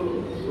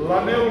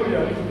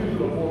Laneuria?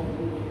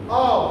 Oh,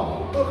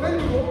 can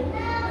you go?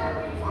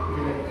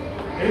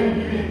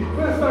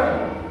 First time,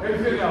 I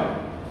say now,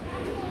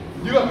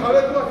 you got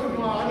correct question,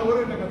 I know what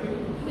it is.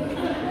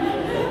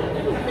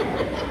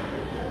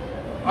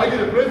 I get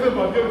a present,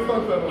 but I get a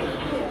something.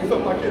 It's a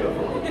packet.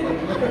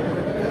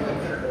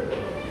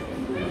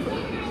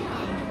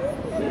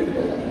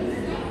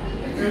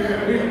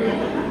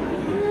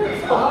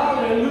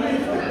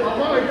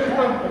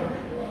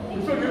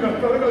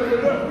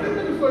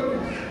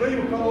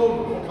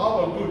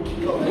 Hallelujah.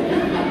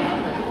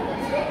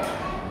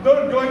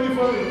 Don't go any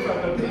further.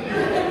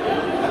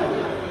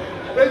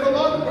 Praise the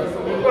Lord.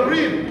 But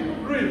read.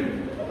 Read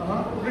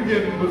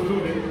it, verse 2.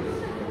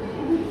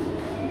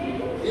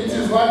 It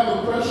is like the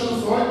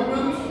precious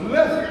ointment.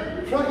 Let's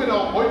track it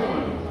out,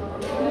 ointment.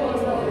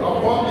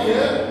 Upon the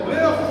head.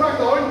 Let us track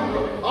the ointment.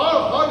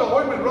 How the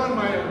ointment run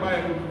my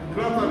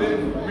grandson,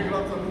 big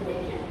grandson.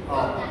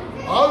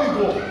 How we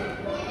go?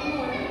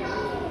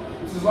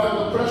 It is like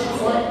the precious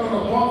ointment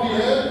upon the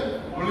head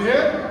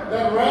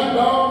that ran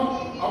down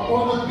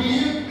upon the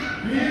beard,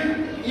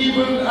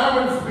 even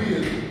Aaron's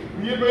beard,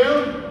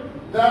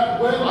 that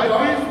went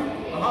down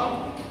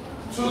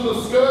to the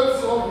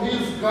skirts of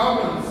his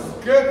garments.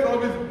 Skirts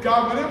of his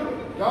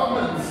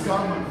garments.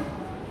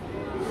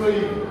 So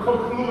you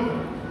conclude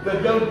that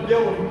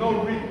there was no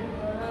reason.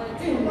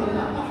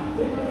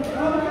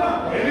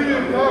 And you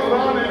didn't come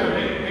around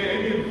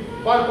and you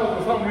bypass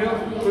for somewhere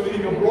else so that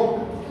you can block.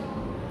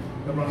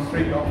 They run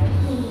straight down.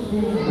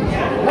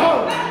 Now,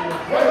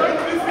 why don't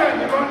you this guy?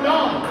 You run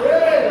down. He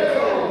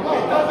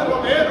does it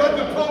from head right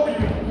to top of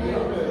you.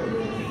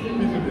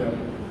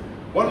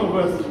 One more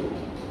verse.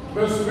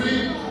 Verse 3,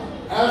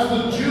 as the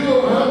dew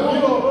of heaven,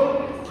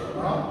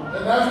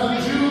 and as the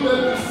dew that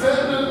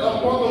descended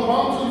upon the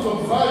mountains of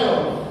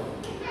Zion,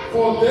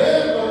 for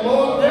there the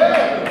Lord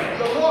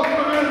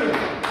commanded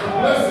the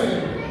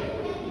blessing,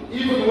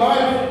 even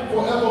life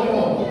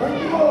forevermore.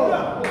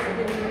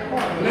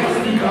 Bless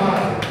me,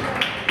 God.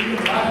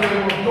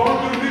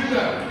 Don't do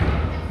that.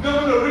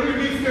 Never the really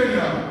be scared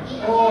now.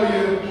 Oh,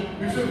 yeah.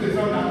 You should say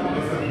something about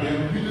yourself, man.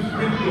 You just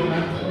bring your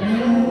man.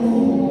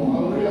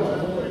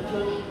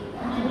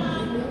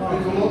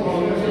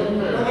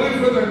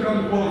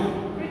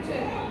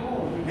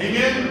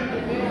 Amen.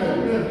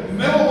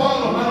 Never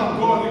one of man of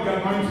God that can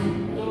mind you.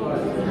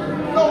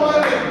 No, why?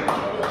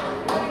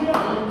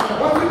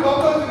 What's it about?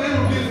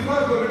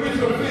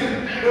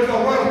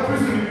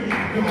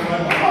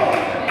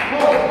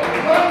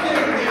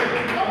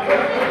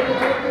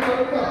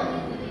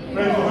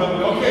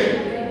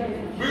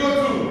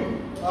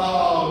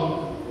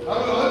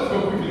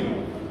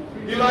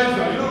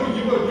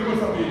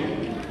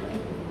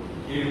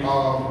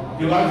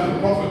 Elijah the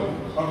prophet,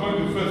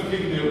 according to 1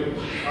 Kings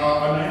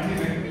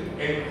 19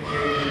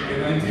 and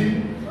 19.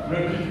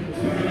 Repeat.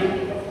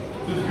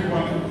 Just quick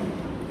one.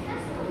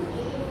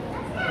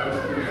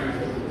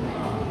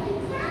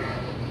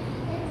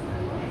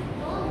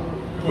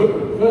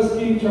 First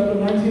King chapter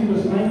 19,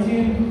 verse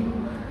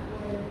 19.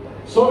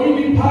 So he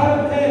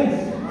departed thence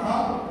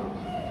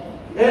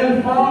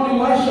and found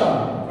Elisha,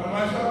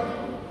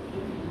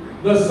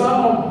 the son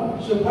of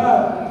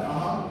Shaphat,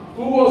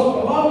 who was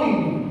plowing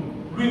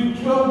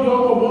with 12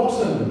 yoke of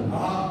oxen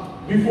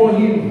before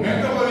him.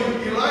 And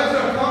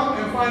Elijah come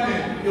and find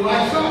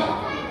Elisha.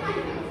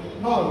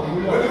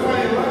 Hallelujah. Where did they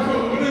find Elisha?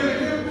 Where did they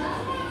get him?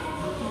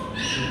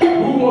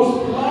 Who was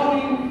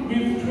plowing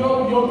with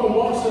 12 yoke of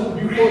oxen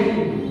before him.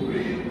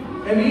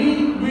 And he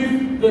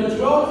with the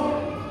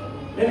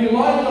 12, and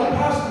Elijah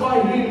passed by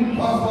him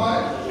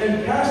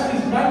and cast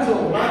his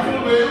mantle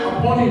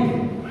upon him.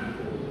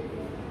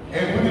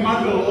 And put the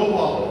mantle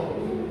over.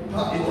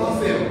 It was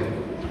him.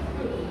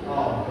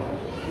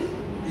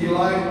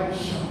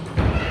 Elisha.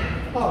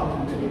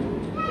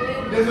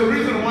 There's a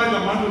reason why the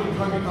mantle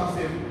became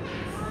him.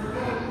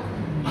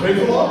 Praise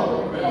the Lord.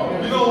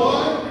 You know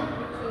why?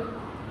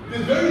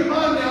 This very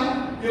man now,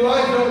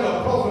 Elijah was a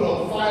prophet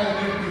of fire and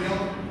everything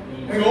else.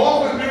 And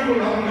often miracle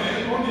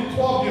happened, only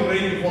 12 years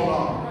raining for now.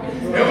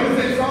 Everyone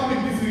say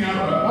something missing out.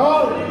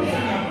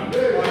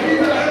 He's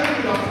the enemy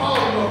with the power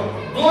of God.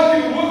 God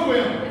didn't work with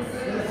him.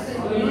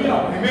 Hallelujah.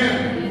 Amen.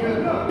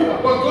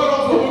 But God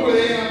also worked with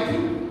Ahab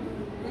too.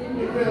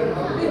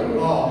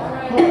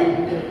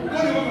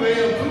 God didn't work with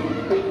Ahab too.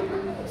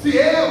 See,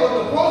 Ahab was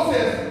the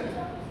process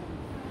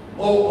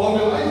of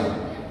Elijah.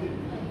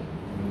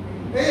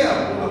 Ahab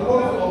was the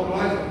process of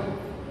Elijah.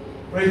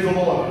 Praise the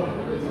Lord.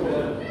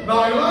 Now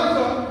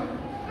Elijah,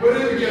 where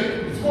did we get a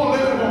small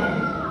letter from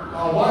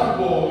wife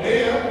for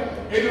Ahab,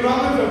 and the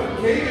rabbis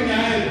came and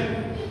added.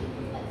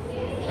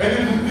 And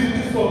he did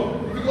this for,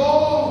 he said, oh,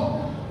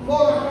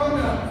 Lord,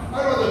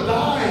 I'd rather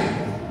die.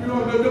 You know,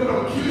 they're going to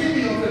kill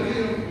me. I said,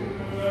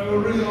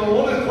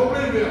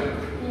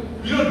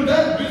 you know,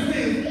 that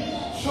business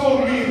showed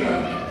me that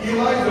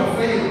Elijah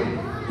failed.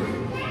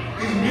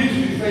 His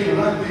ministry failed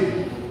that day.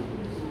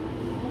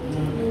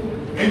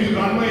 And you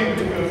run away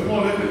with a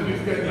small letter to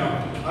this guy now.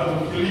 I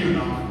will kill you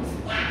now.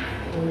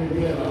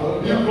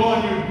 You go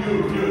and you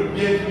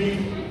get me.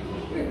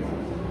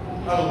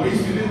 I will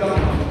waste you down.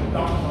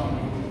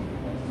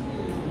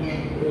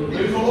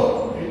 Praise the Lord.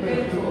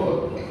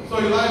 So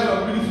Elijah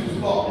ministry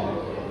stopped.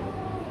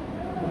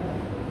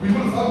 We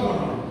will stop one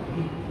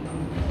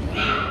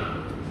now.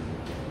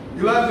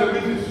 Elijah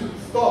ministry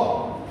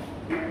stopped.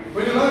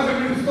 When Elijah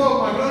ministry stopped,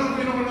 my brother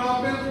came over and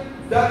happened.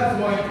 That is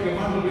why the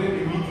mantle went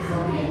and meet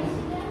somebody else.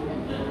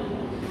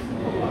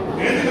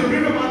 And in the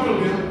river mantle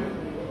there,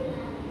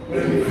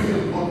 when he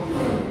filled God.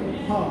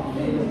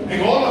 And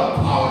all the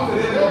powers that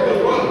they have the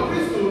royal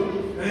priesthood,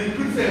 and he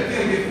could say a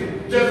thing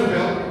against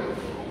Jezebel.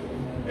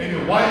 And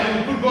why? And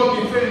he could go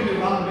against him in the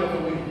land the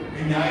other way.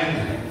 In the end.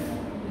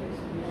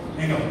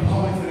 And the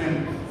powers of them,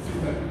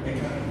 sister, they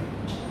got him.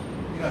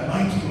 He got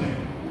 19 men.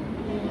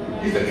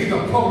 He's a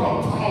prophet of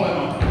power and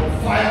of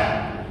fire.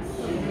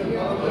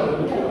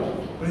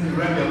 When he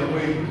ran the other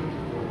way,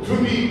 to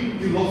me,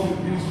 he lost his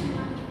ministry.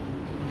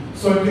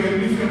 So he can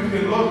ministry to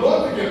the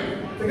Lord again.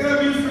 They can have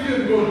ministry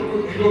and go to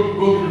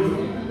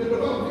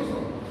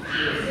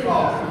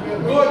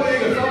go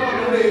there, someone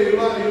today,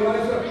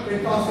 Elisha,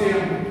 and toss him,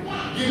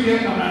 give him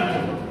a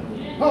mantle.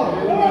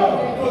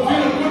 Because you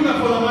don't good enough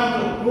for the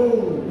mantle.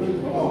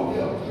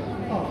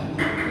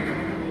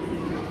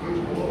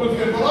 But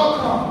the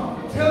outcome,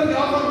 tell me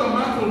how come the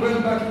mantle went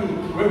back to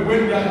went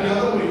the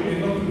other way and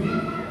not to me.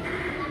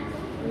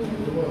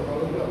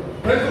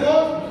 Praise the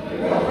Lord.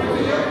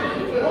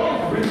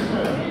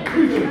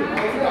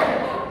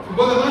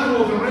 But the mantle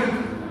wasn't rent.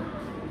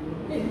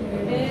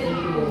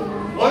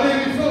 Or they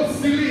be so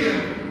silly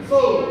and so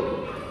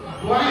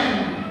blind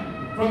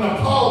from the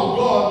power of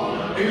God,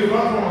 and you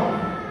run from a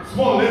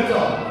small letter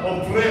of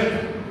bread,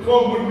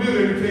 come with me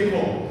and take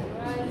home.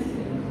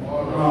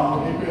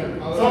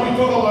 Some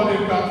people talk about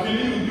them, that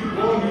killing you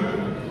go and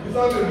you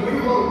start to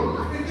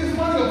move. It's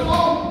not a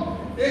power.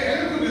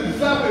 Anything is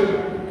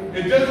deserved,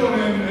 it just want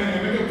to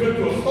make a trip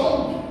to a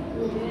stone.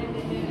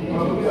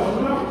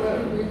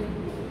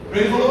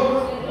 Praise the Lord.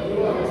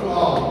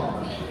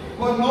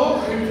 But no,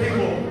 you take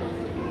home.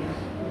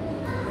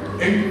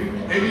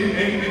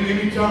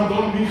 Any child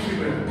don't be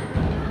stupid.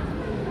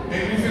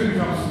 And this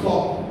becomes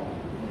stop.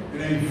 And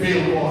then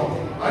fail God.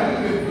 I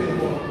didn't fail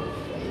God.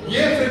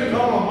 Yes, they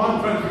become a man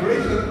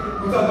transfiguration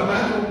without the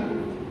mantle.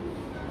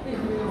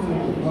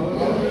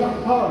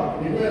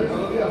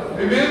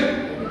 Amen.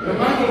 The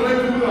mantle went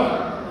to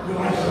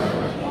Elisha.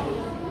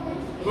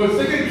 So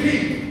 2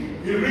 King,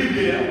 you read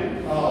there,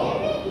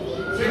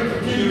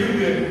 2 King, you read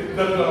there,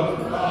 that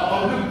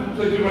I'll just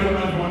take you right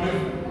now one day.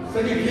 2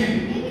 King,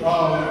 12,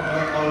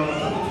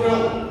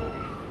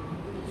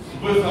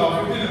 verse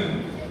 15 and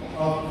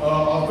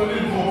 13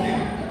 and 14.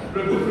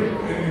 Read the three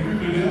and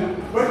quickly there.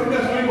 Right in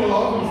that story was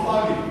out of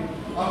study.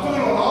 I'm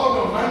talking about how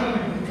the mantle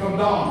come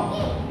down.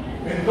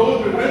 And those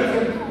who read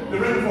it, the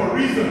separated for a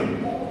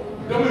reason.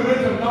 Then we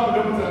went now,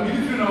 there was a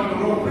ministry now, the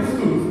royal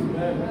priesthood.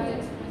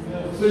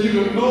 So you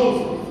can know.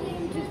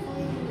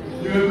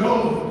 You can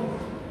know.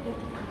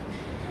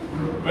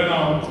 When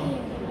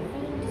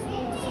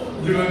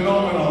you can know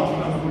when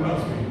I'm not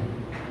speaking.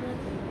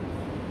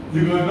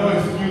 You can know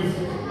excuse.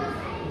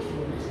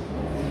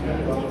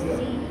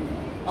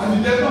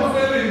 And there's no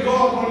failure in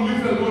God when you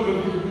say God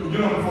you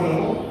don't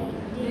follow.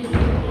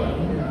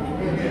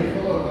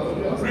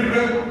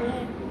 Read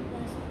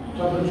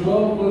Chapter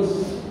 12,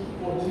 verse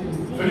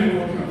 14.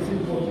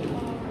 14.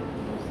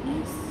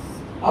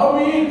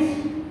 Howbeit,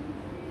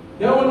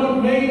 they were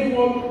not made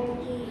for.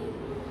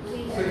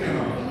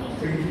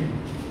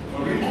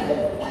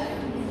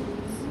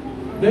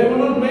 They were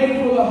not made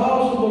for the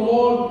house of the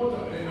Lord.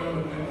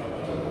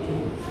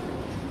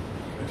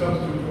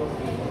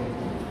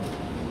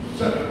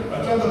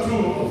 Chapter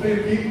 2,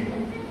 13.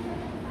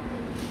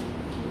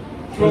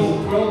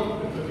 12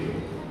 and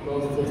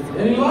 13.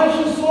 And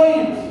Elisha saw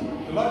it.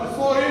 Elijah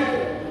saw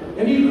it.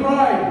 And he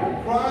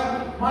cried,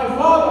 My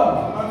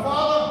father, my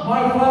father,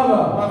 my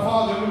father, my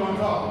father, everyone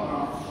talk.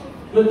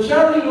 the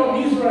chariot of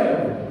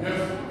Israel,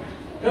 Yes.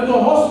 and the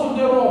horsemen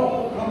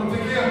thereof. Come and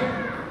take him.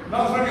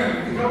 Not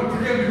second. You come and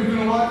take him because you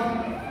know why?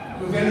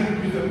 Because then it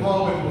will be the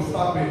power that will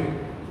stop it.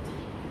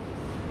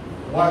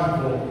 Why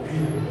for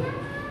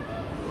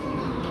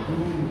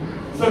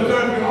So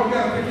church, we all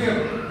gotta take him.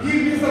 He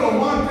missed out on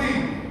one thing.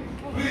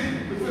 Please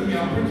listen to me,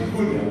 I'm pretty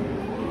good here.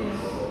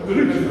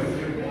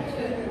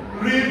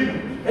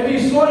 Read. And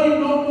he saw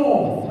him no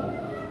more.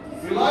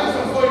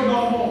 Elisha saw him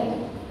no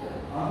more.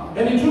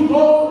 And he took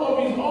hold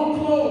of his own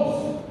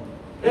clothes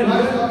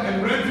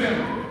and rent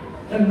him.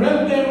 And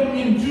rent them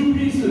in two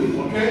pieces.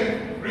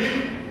 Okay?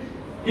 Read.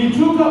 He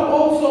took up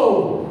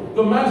also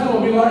the mantle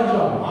of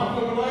Elijah.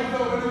 Mantle of Elijah,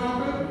 what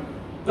happened?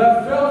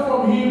 That fell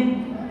from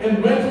him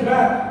and went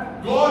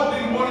back. God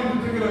didn't want him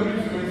to take it on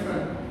ministry next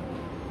time.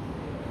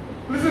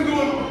 Listen to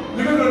what,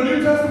 because the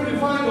New Testament you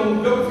find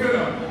that was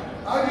gonna,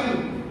 I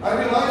did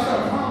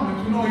Elisha come, and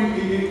you know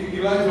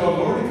Elijah was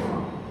already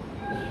come.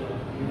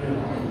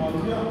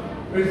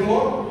 Praise the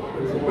Lord.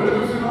 What did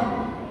you say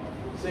now?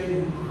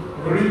 Same.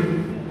 Read.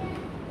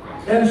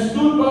 And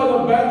stood by the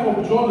bank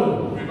of Jordan.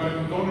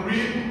 Don't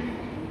read.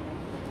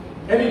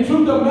 And he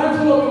took the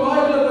mantle of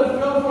Elijah that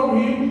fell from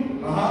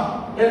him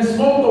and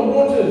smote the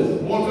waters.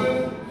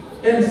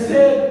 And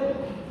said,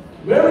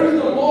 Where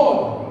is the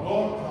Lord?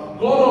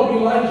 God of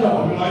Elijah.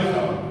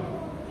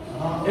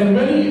 And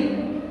when he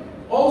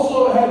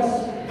also had.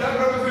 That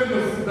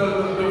represents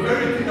the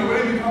very thing that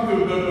when you come to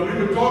the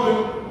river Jordan,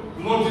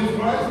 the Lord Jesus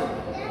Christ,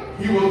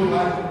 he was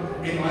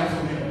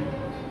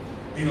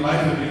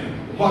Elijah in.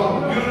 But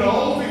you know the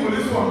whole thing with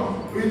this one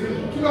is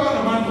took out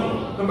the mantle.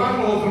 The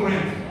mantle was the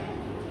rent.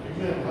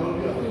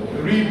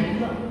 Read.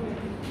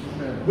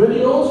 When he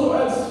also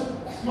had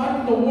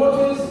smitten the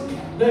waters,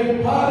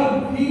 they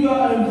parted hither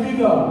and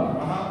thither.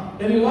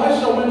 And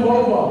Elisha went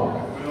over.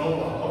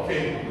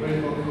 Okay.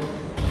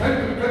 Can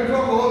you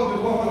talk a lot of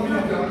this one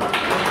minute?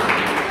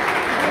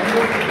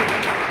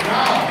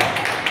 Now,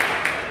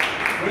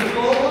 let's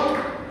go over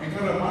and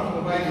kind of mark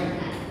the Bible.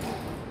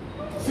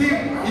 See,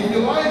 if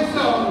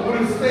Elijah would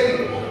have stayed,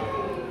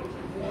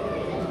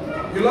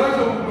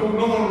 Elijah would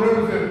no longer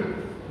represent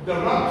the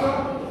rapture,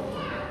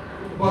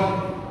 but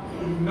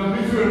now we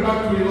turn back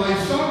to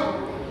Elisha.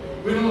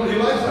 When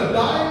Elisha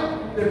died,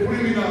 they put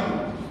him in a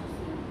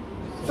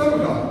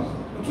sepulchre,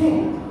 a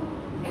tomb.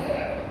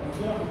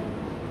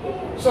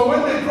 So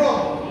when they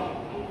drop,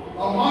 a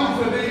man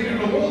said they in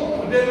the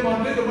wall, and then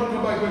one day the man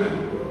come back with him.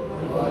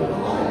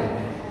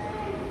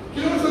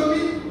 You know what I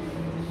mean?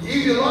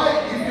 If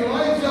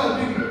Elijah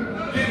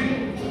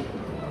didn't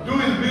do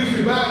his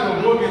ministry back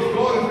or go against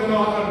God and say, no,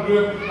 I'm going to do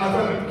it, I'm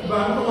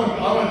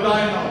going to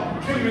die now,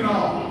 kill me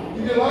now.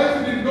 If Elijah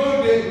didn't go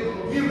there,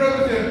 he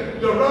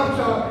represented the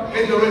rapture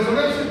and the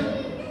resurrection.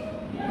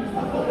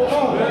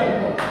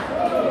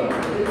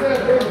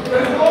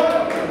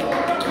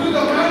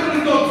 The man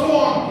is not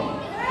torn.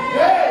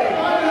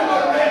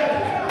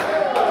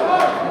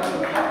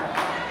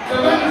 The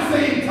man is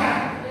saying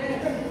time.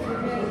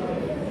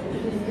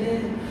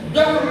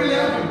 That's what really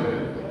happened.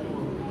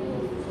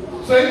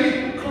 So he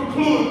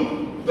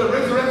conclude the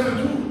resurrection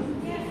too.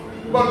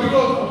 But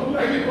because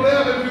every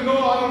player that you know,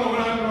 I don't know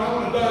when I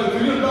want to die. If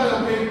you're going to die,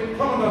 okay,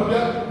 come on up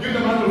there, give the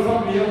man to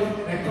somebody else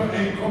and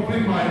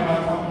complete my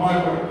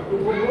work.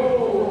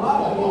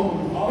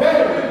 Hey,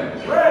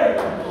 pray.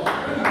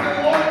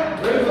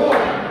 Praise the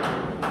Lord.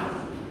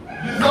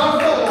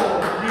 Disaster or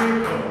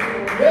miracle.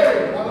 Hey,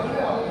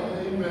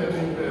 amen.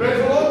 Praise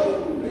the Lord.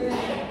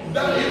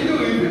 That if you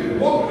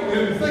walk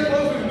and stay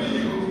close with me,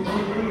 you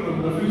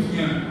will the finishing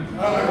end.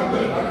 I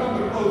come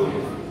to close.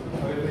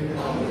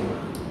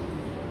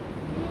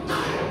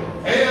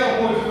 Ahab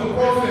was in the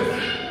process.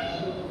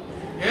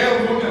 Ahab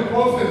was in the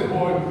process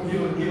for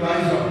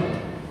Elijah.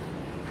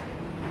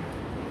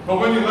 But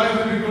when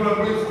Elijah didn't go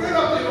to straight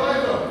up to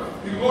Elijah,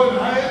 you go and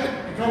hide,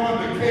 you come out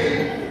the cave,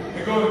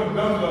 you go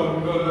down the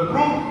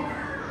brook,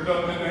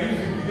 and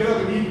you get up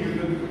and eat,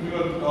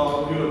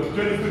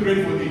 22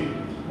 grades for thee.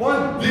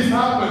 Once this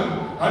happened,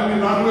 I mean,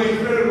 run away,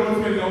 spirit of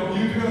God can help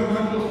you to get a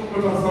mantle,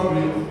 but on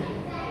somebody else.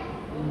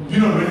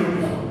 You're not ready for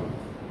this one.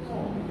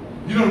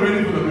 You're not ready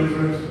for the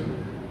resurrection.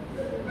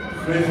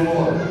 Praise the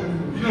Lord.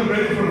 You're not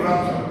ready for the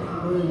rapture.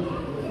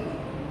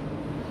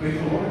 Praise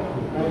the Lord.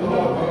 Praise the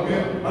Lord.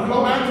 Okay. And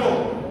about mantle.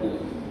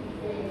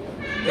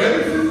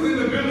 Every sister in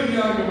the building, you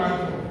have your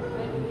mantle.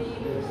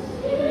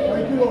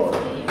 Thank you, Lord.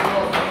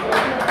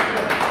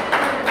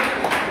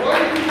 Why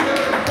did you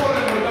get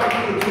fallen without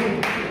the tomb?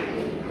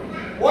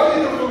 Why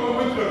did you go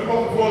into the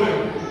cross for him?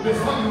 There's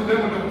something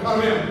there with the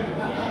carrier.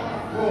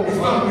 It's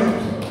not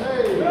meant.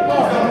 It's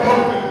not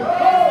broken.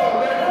 It's not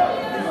red.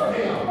 It's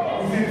there.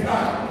 It's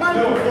intact.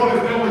 They were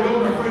falling. They were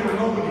not afraid of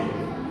nobody.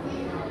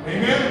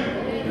 Amen?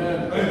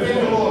 And thank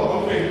the Lord.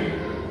 Okay.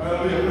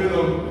 Hallelujah. Praise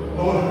the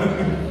Lord.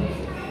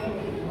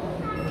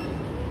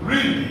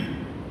 Read.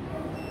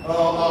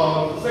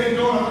 St.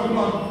 John, come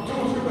on. Two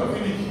scripture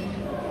finish.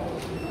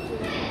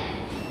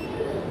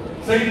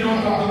 St. John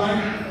chapter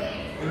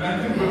 9, in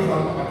 19 verse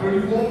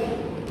 24.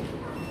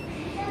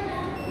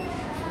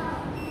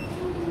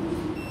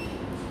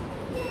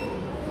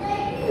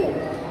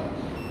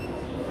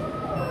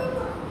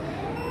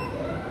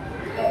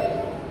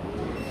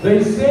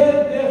 They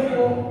said,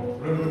 therefore,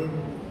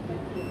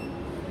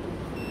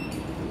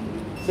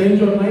 St.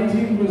 John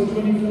 19, verse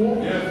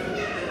 24. Yes.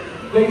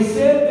 They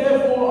said,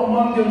 therefore,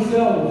 among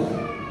themselves.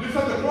 Look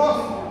at the cross.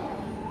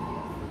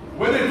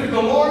 When they took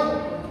the Lord,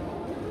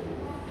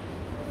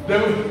 they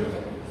would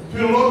to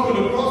the Lord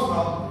to the cross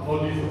now,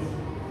 Lord Jesus.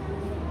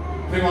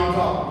 They went on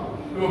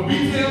top. They will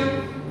beat him,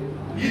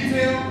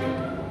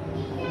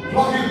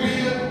 pluck his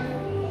beard,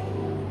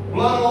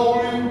 blood all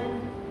over him,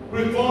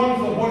 put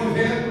thorns upon his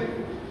head.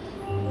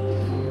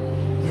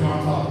 They went on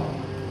top.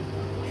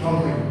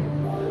 Calvary.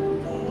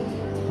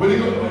 When he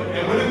got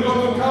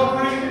to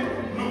Calvary,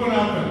 look what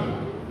happened.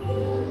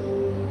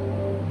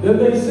 Then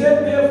they said,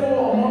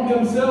 therefore, among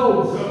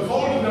themselves, The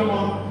told them,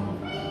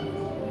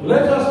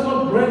 let us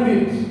not rend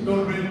it.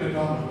 don't rend the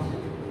garment.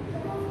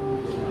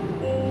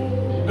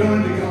 Don't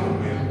rend the garment,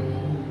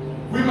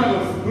 man. We might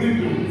have split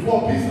to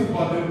 4 pieces,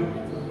 but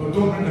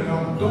don't rend the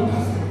garment. Don't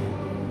touch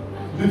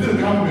it. Little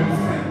garment is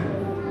fine.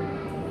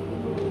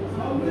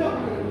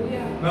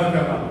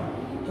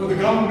 So the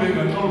government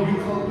may not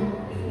recall me.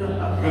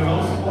 Because no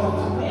support.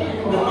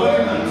 The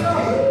government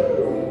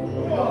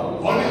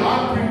only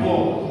hard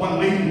people want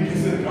lady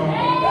kiss the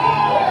government.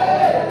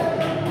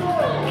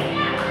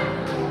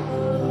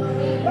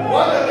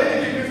 Why the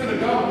lady kiss the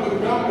government? The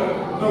government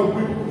no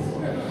people.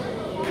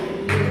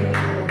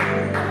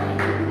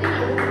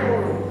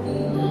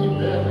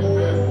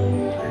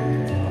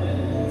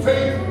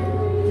 Faith,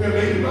 the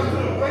lady, right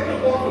at the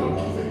bottom.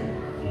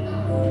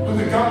 But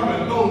the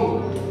government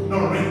no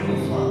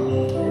wrinkles, man.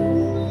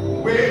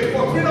 Where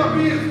for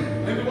 3 years,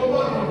 and the woman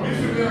was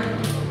miserable,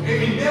 and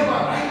he never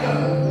anger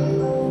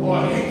or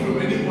hate from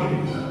anybody.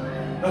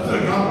 That's the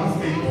government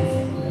state.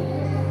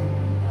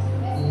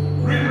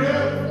 Read.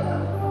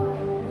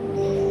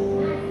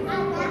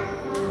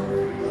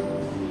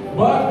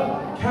 But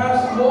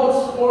cast lots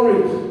for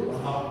it,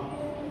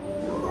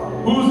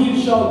 whose it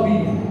shall be.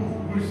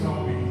 Who shall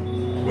be?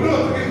 We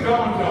don't think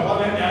government job, but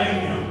then I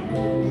ain't here.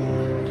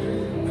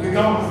 And the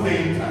government stay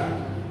intact.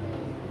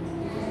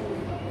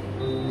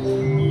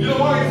 You know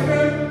why it's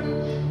fair?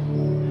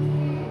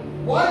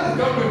 Why does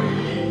government be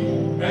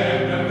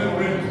and then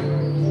rent?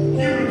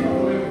 Hebrew to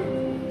rent.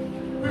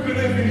 We could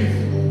then finish.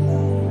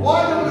 Why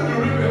don't they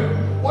Reuben?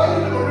 Why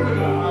didn't they Reuben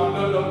the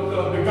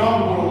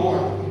government of the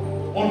Lord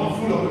on the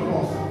foot of the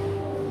cross?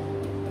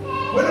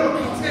 When they were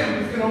cut him,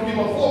 he's going to give a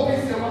 4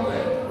 pieces of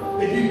that.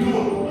 They didn't do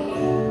it.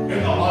 And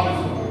the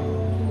honest one.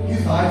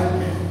 His eyes are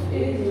busy.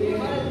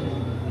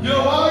 You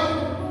know why?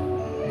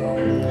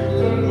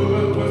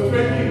 Verse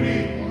 20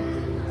 read.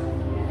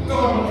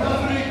 I'm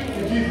Catholic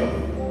to Jesus.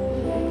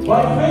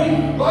 By faith,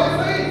 By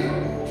faith.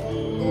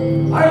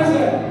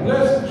 Isaac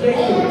blessed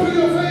Jacob. Over to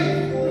your faith.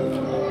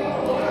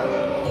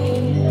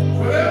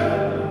 Whatever.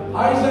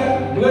 Isaac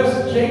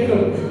blessed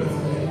Jacob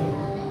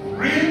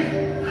Read.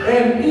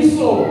 and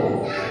Esau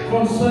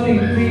concerning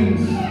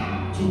things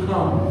to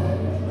come.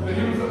 The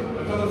Hebrews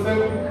chapter 7.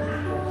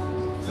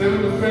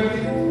 7 to 20.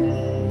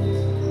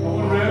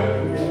 Open read.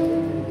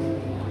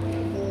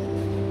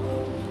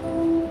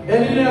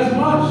 And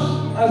inasmuch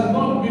as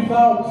not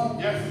without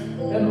Yes.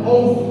 an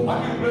oath, I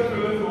can bless the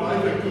little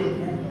Isaac too.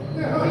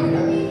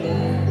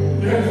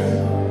 Yes.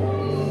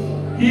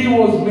 he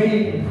was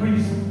made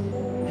priest.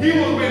 He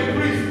was made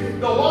priest.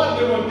 The one that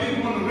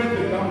didn't want to rent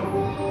it down.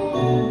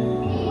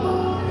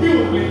 He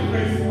was made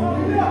priest.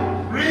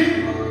 Read.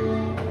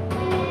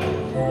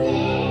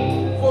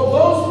 For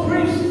those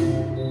priests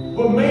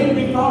were made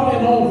without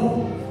an oath,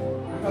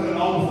 Without an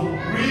oath.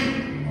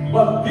 Read.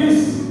 but this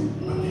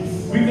But this.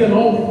 with an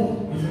oath.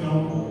 You know.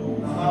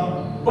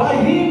 By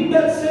him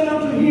that said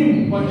unto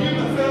him, But him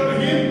that said to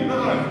him, no.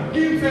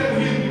 Him said to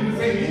him, you will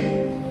say him.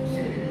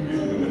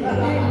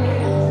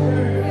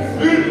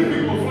 Spirit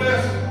people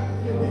flesh.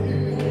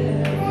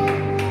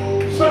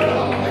 Shut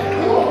up.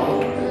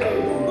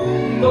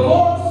 the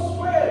Lord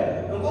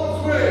swear The Lord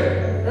swear.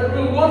 and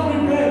will not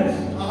repent,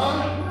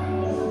 Uh-huh.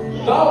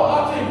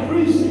 art a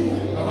priest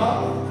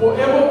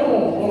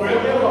forevermore or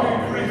forever.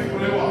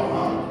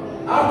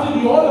 After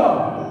the order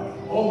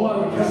of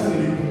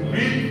Melchizedek.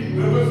 Read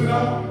the verse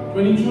now.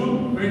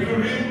 22.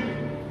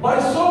 Read. By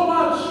so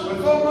much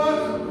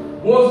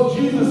was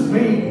Jesus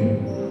made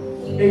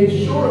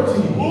a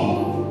surety.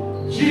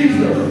 Who?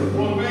 Jesus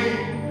Was made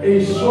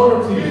a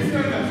surety. He's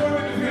going to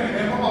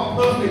come up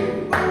perfect.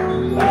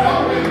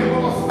 Without him, he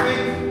was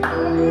straight.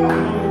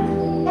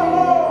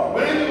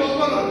 When he was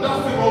not a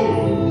dusty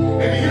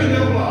road, and he healed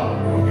them blood.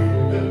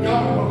 The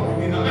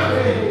government in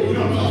America, you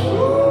don't trust him.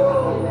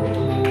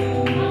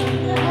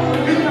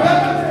 In the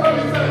heavens, come,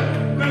 he said,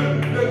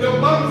 the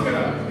blood is going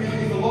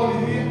to, the Lord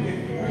is here,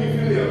 we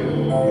feel here.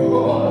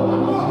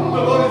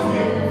 The Lord is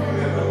here, we feel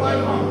here. The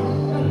Bible.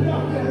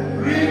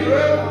 Read.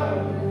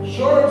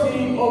 Surety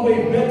of a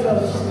better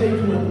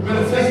statement.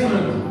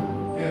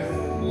 Yes.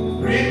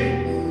 Read.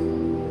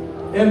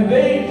 And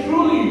they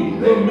truly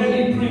were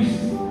many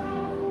priests.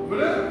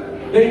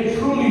 They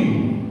truly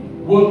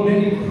were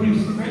many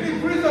priests. Many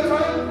priests are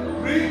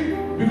trying. Read.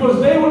 Because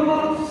they were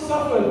not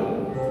suffered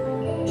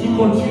to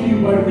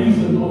continue by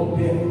reason of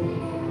death.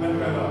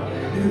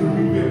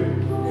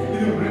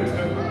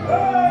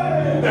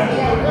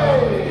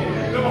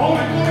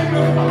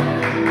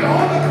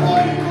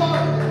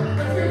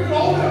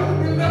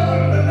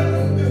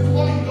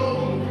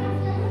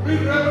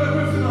 Read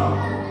Revelation now.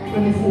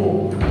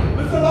 24.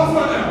 That's the last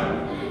one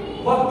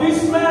now. But this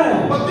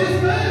man,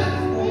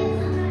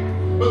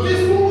 But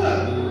this woman,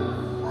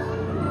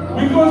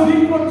 because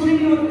he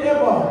continued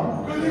ever,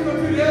 because you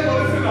continue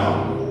to listen now.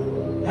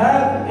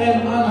 had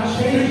an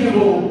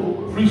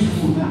unchangeable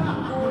priesthood.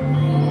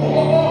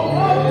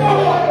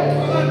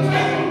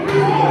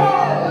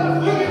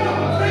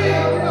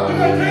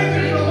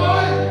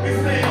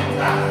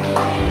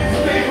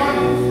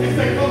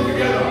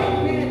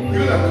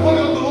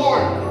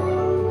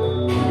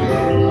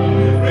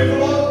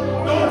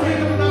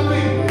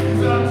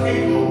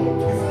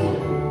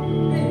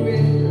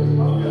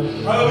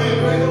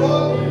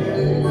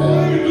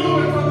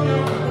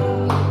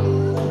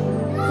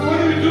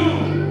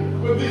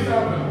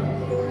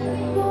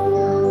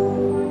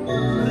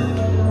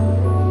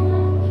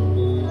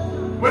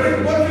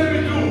 What can we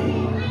do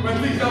when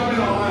things happen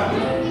in our lives?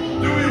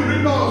 Do we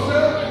rip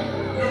ourselves?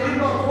 Do we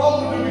rip our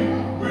clothes? Do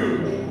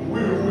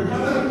we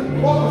kind of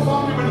walk with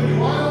something when it's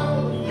wild?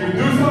 You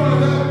do something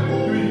like that?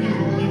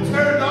 You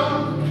tear it down?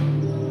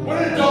 What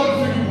did Joel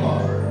speak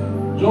about?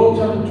 Joel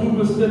chapter 2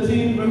 verse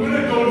 13. But when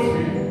did Joel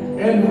speak?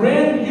 And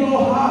rend your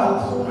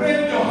heart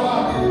Rend your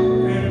heart.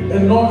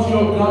 and not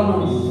your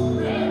garments.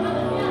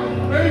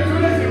 Maybe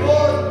today say,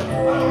 Lord, I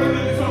don't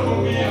really this one for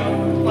me,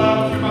 but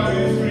I'll keep my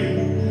ministry.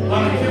 I'm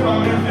going to keep my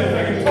ministry so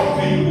I can talk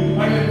to you.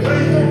 I can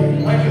praise you.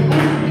 I can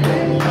boost you.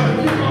 I can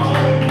keep my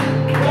heart.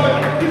 Lord,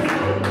 I'm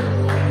peaceful.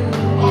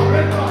 I'll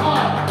rend my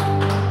heart.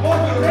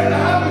 Lord, the rend the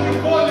heart when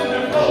you're born in the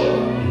flow.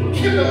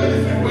 Keep the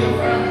ministry for your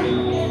family.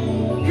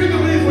 Keep the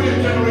ministry for your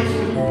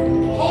generation.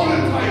 Hold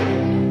it tight.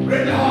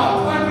 Rend the heart.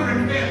 Time to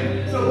repent.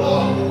 So,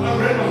 Lord, I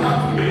rend my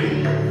heart today.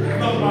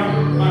 Not my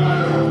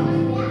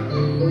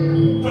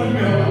touch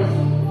me, Lord.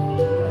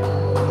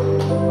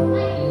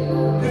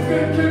 It's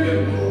going to kill you.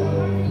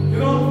 You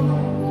know,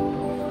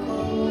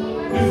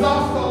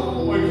 disaster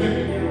or kill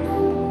you.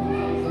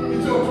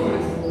 It's your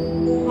choice.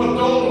 But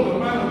Joel, the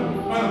man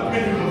of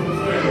Pentecost, is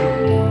saying,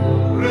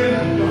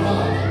 rend your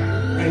heart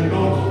and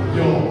not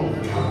your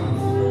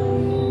garments.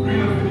 Read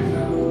and finish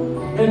that.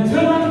 And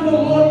turn unto the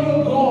Lord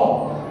your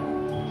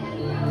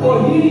God, for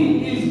he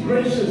is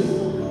gracious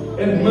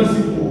and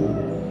merciful,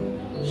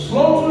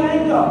 slow to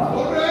anger,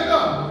 Lord,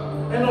 anger.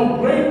 and of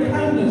great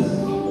kindness,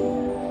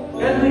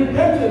 and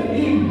repented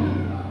him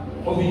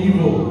of the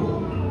evil.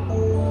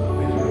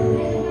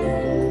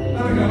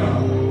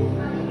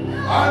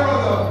 I'd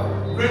rather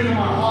rend my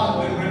heart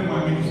than rend my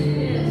ministry.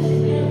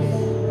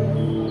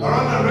 I'd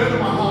rather rend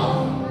my heart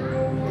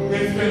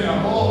than spend a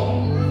whole,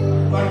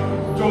 like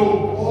Job,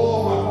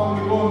 oh, my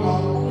family going now,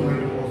 you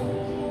rend the person.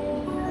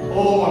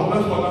 Oh,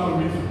 that's what I'm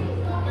reason.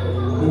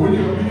 But when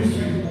you're in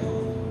ministry,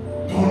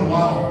 don't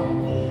allow.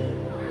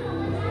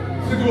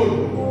 See, good.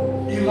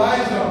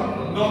 Elijah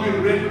not be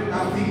read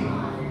nothing.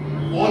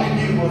 All he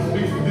did was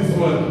speak this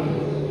word.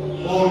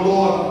 Oh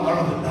Lord, I'd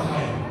rather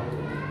die.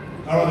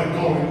 I'd rather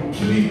go and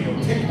kill him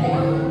or take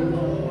more.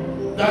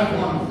 That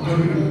one is going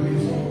to be the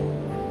ministry.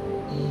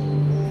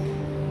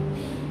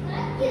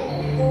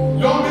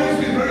 Your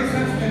ministry is very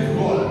sensitive to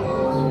God.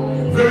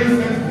 Very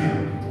sensitive.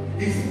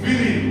 His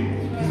spirit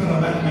is not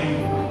a bad man.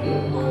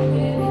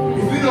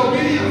 His little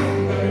obedience is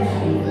a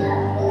ministry.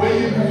 When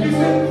you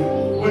listen,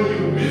 when you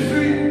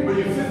ministry, when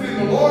you sit in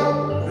the Lord,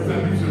 there's a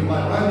ministry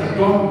life. Right there,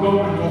 go and go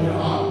your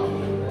heart.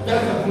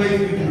 That's a place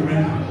that you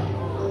render.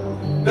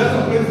 That's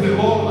a place that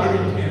Lord, I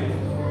repent.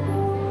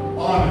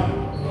 Honor.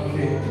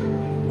 Okay.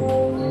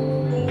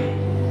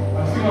 I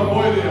see my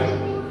boy there.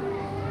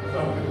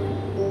 Something.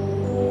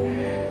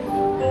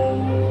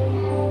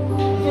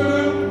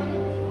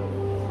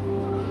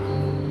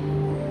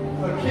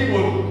 A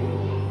keyboard.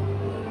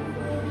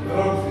 The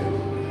wrong set.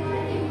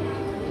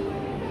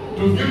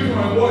 To give to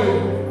my boy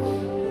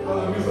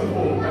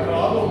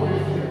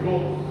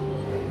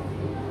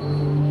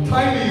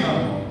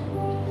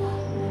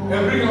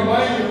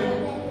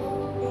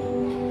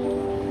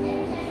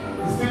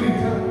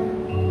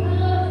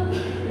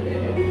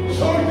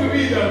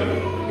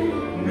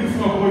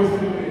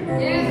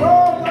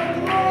Oh, thank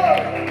you,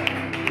 Lord.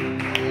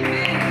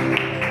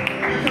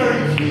 You carry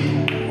key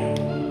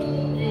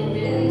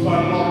to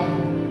unlock.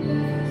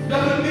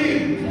 Doesn't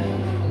need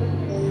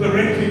the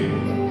ranking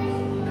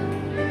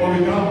or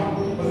the gum,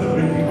 but the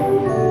breaking.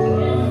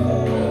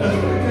 That's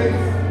what it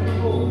takes.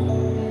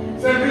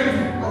 Say, Reuben,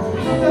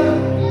 sometimes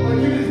I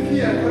give this key,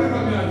 I carry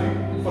my magic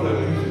for the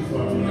leadership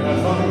one. And I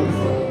started with this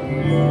one.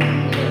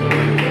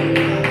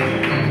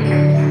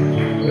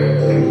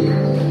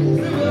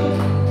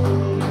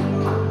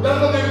 That's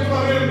what they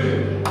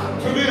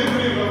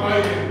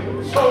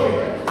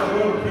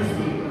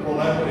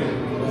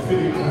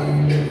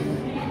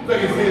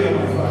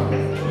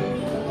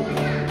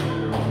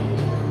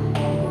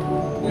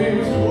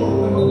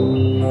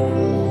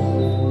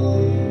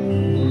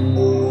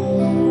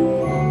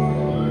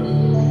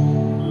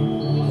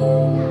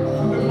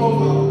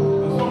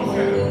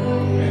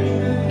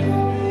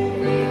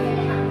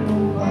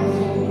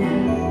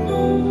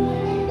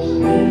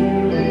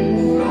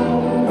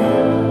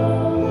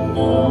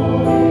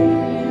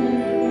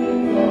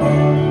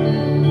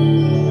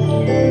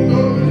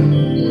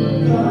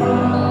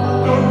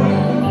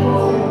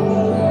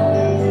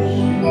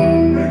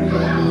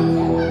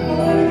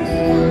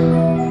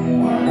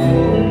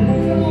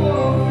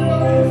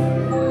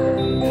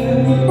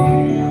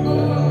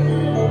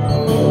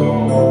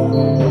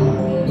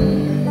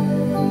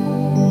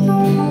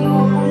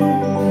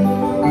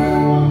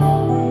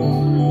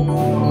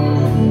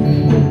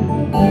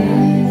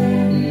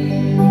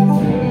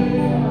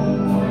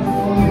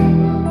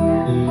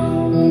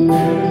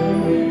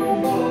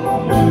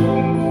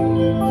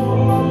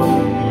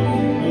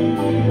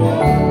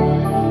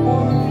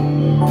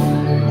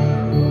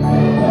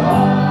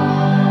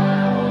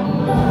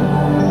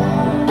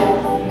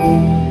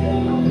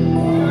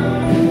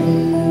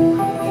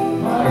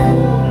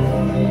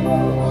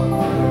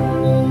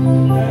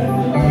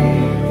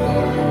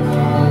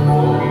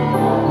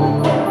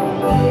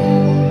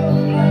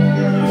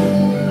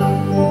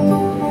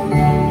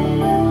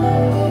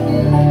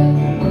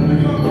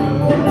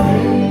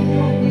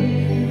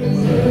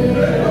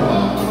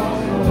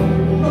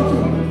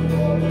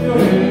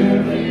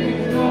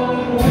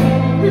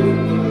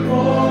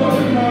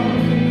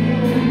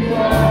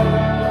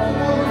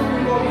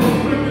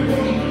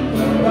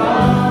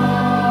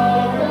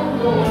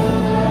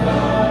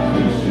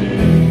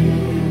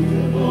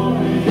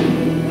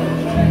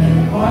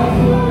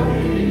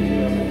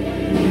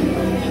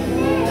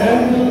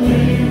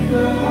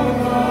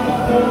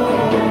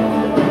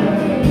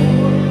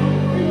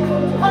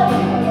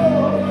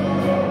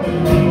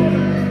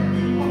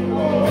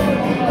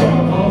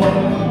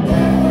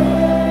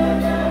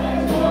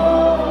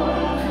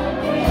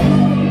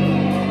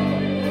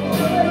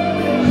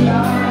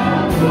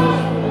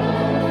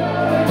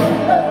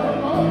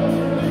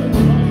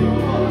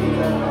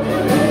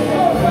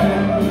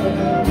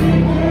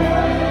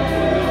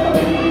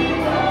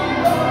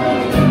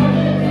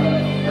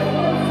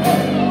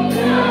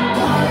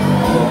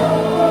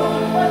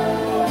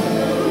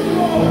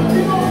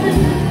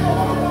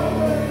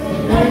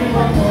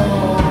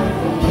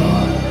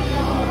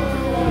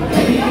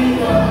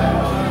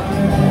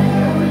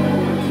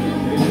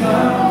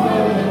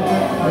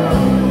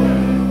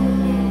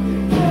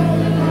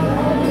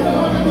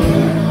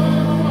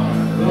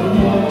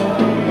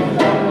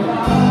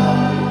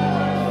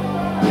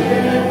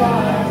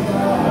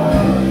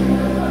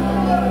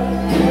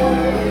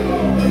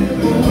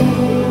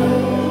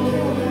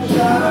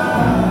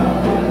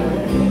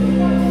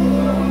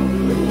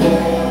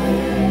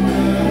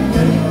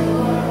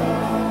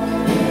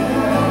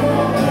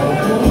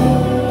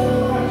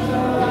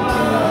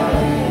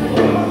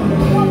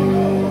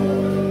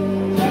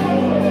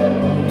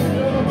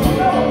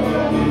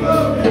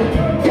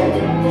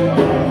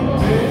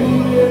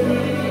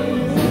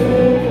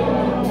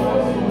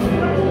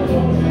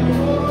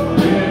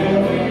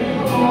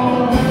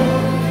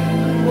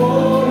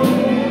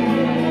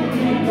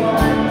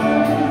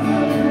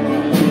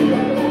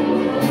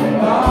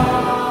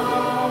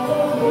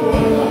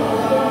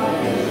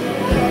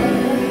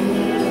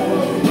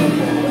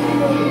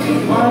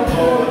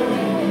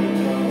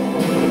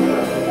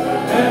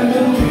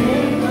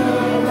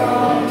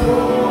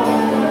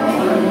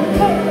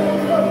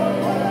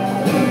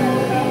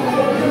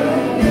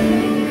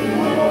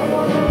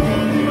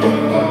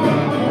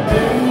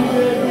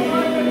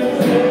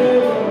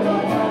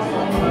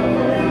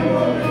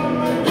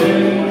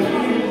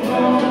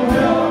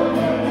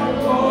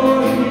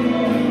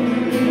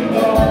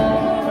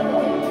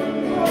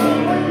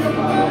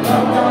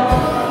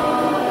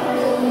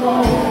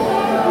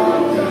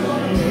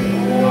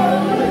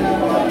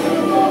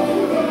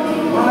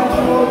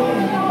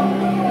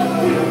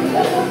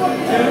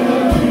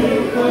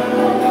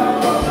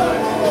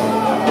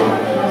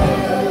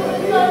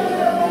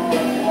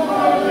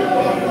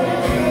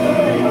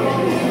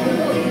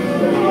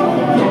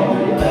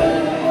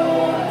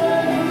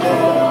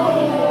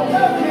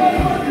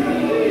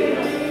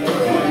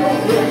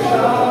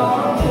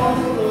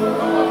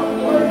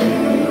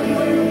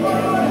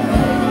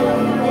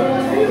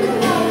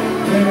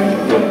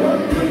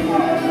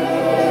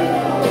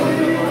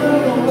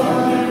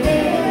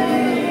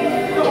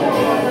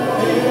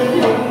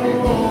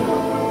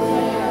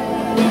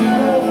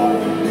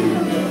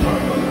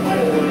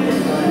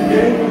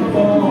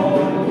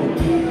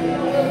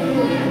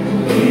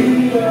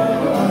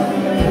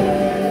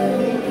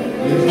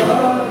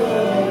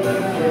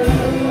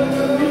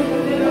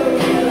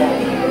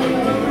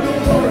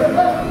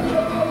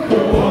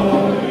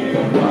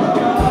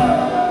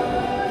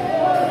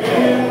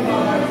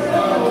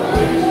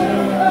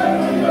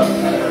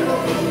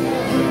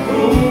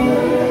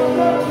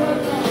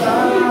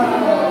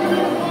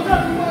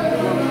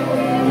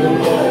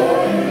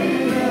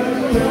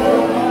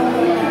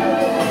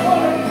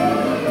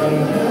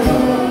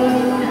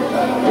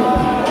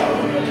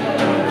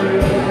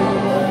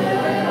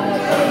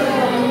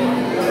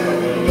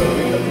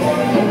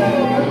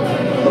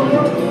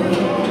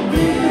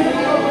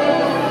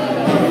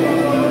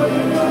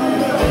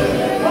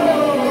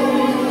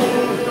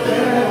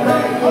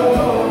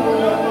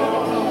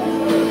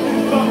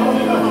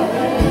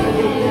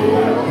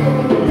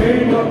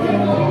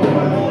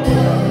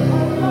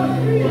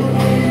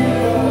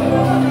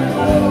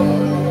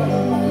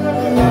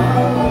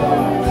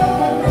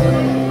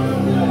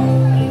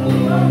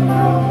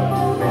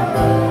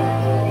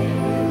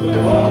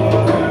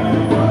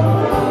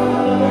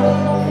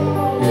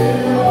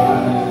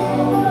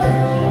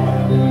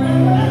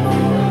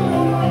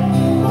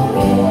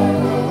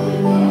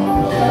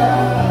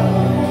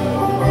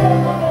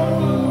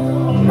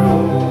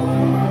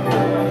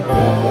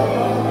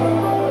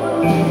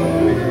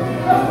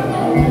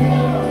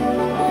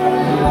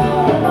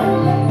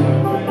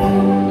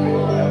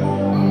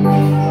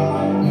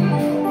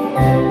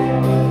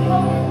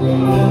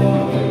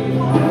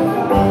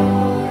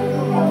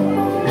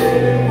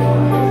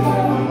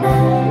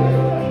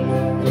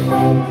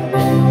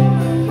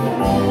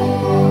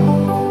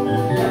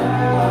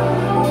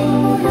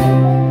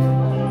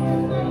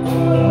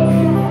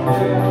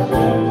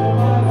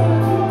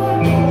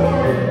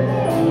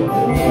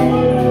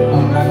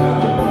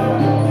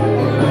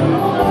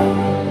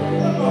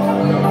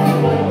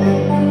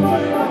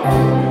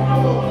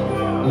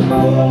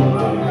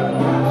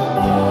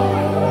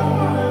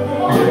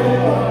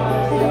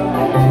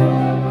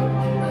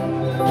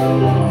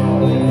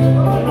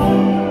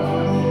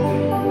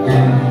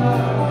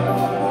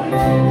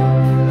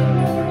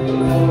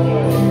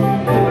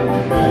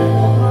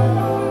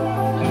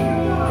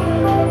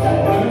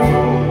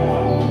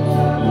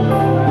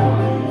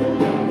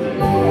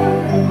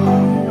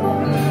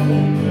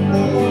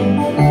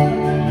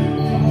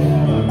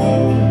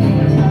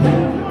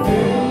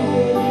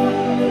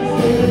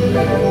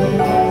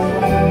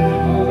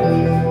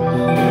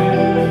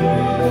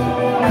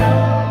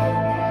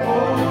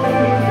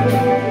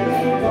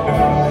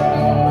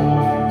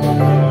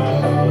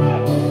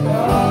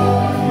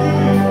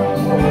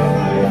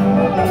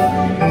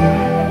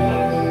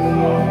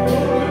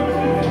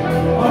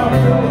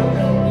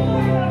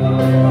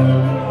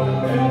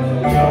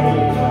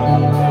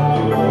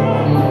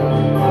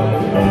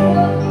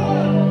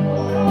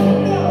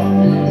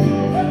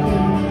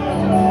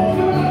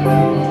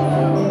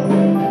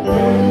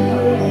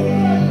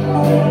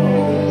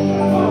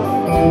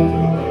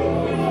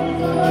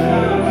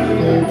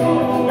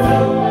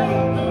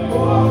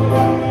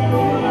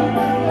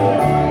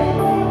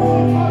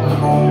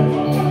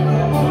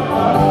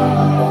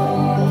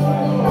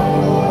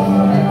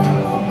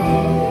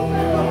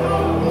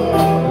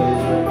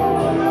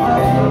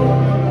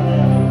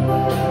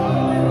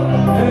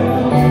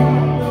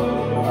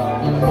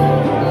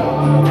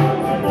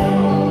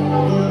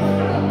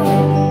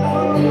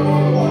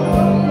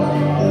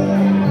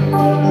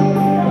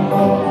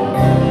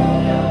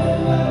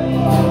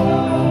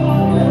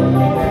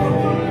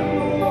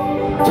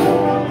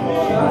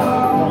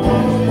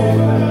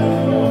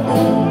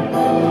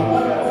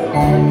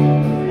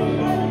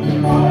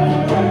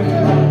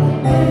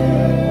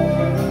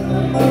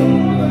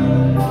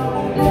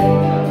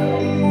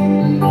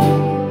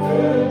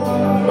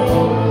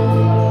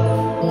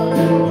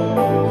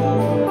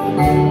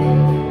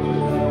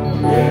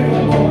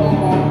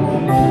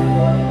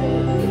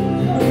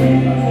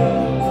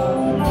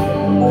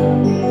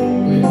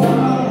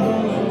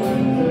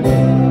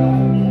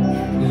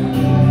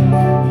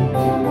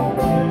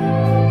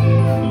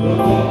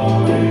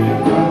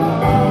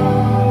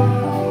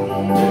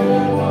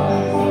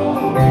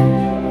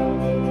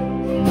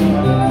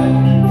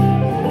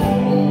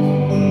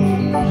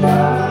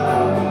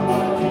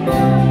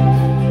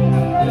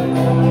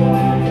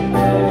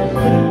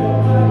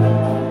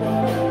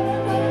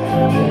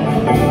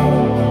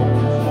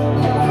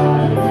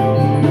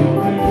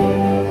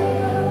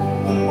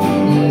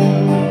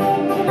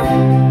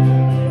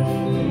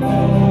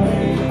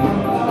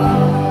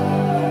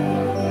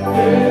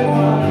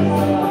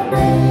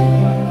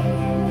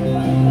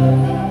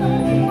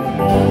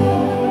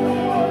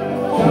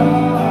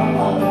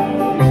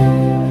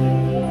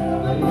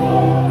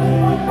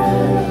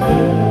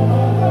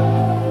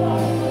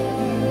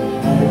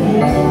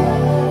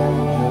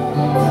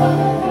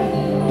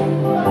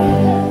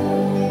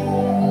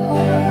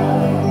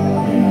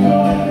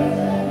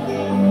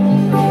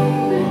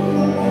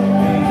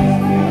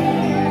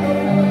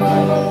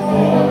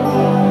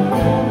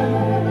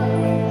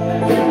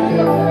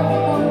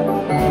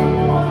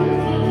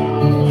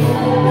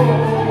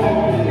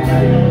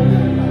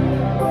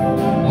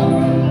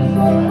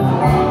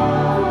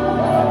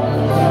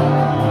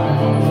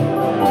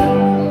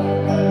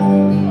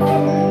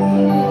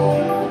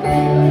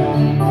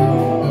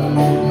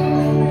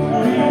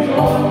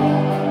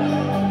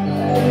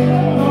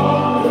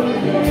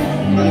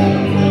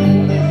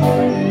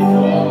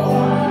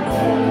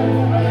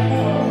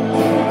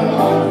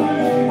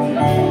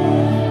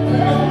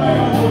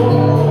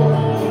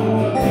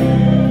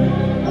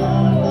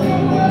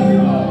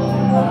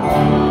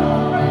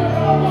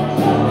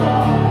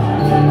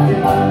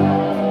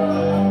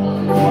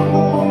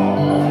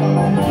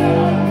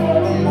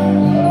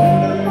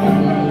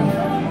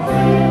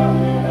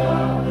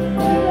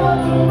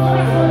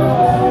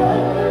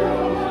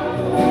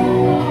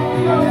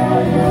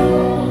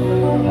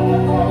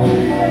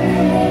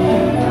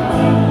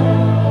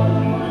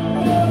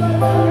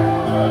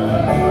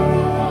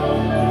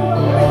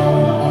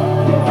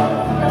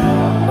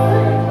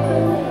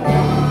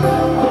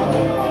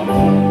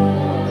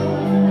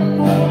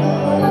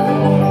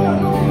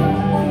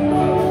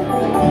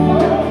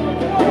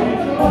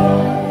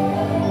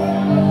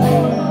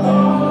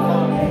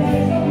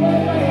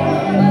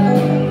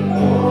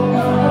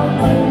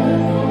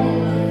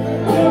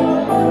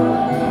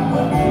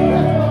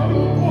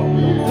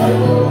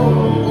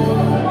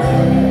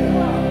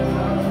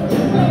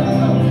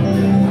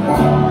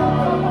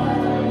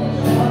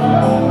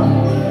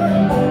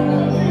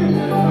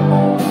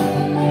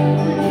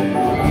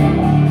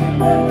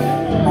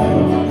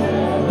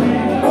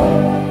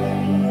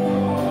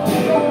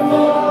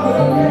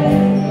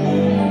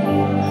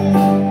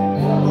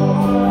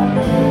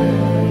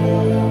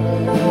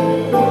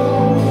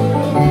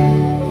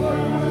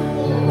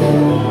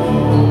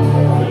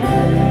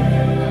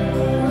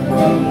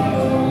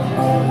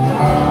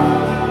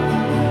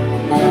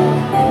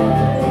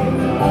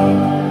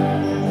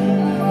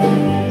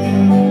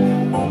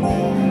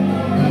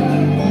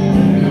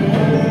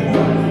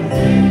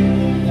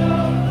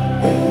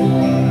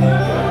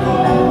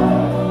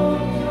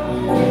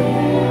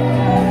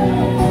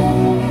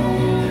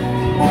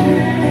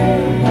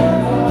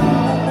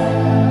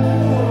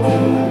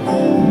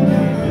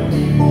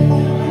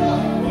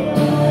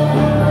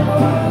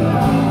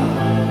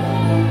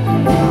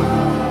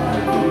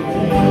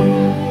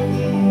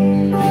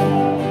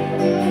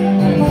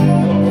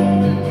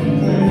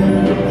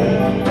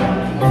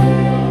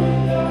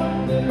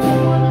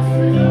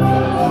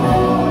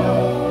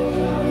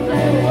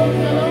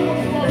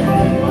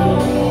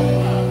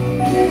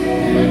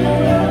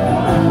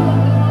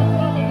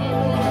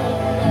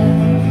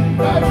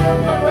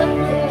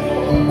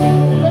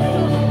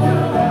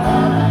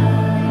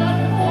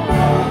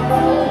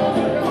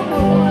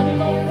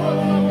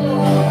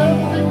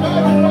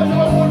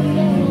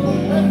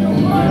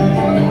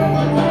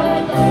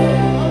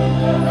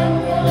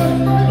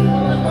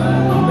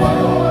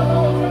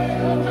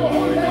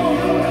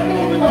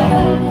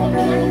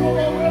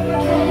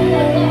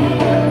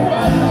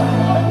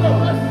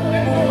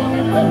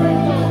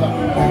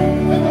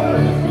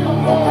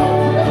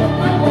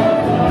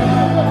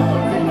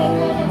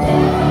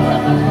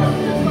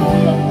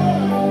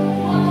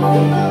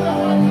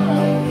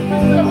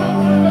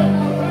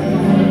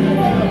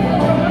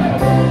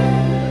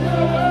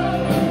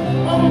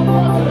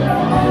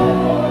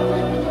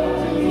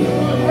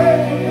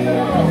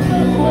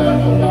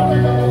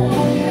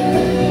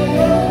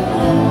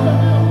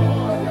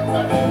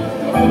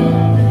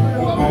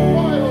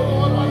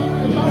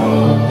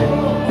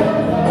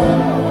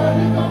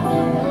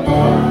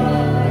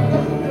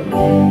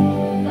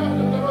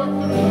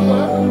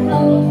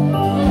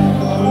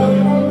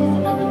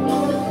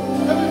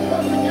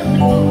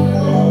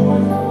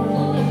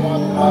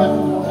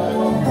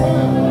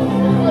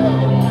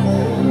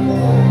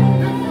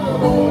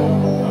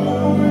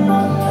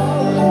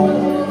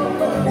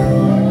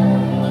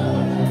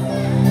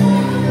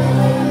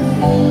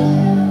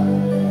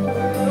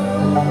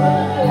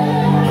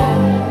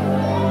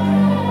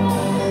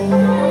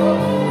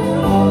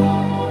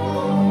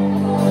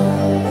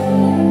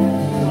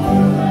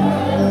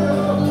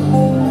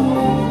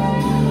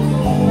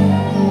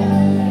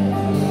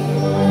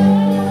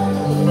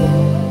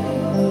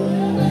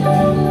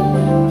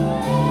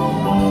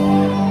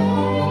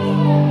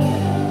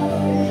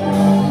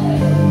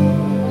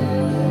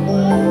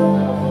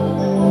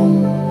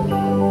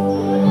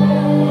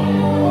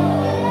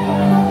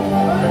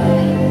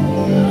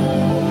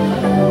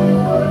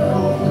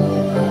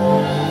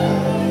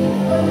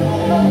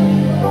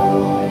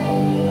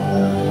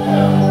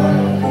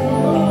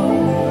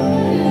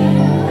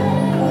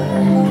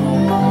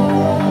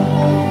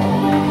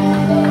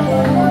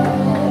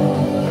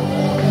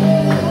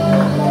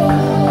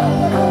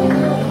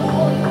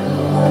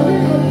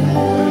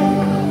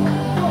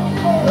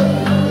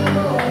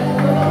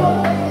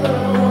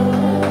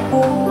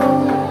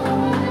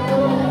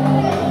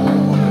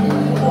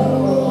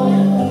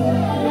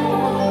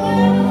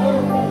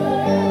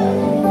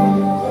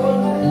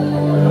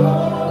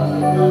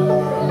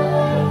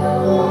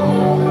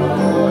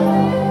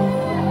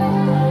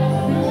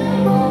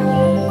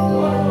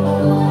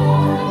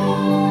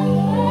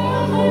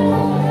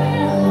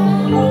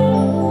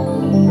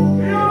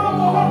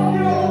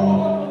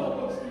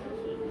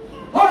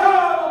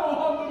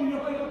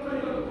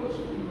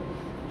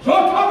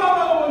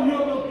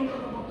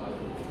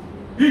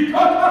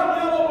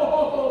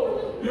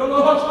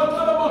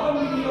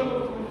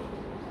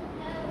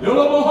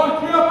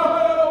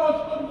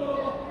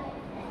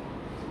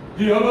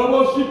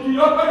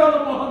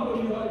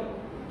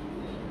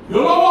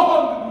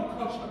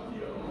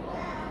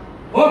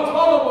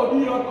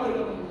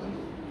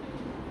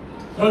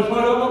That's why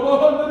I'm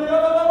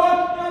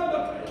a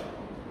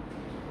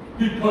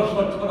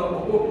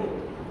이카샤타라모호요.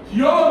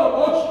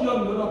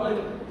 히아라모시안드라하야.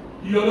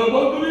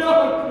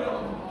 히아라바드리아하키야.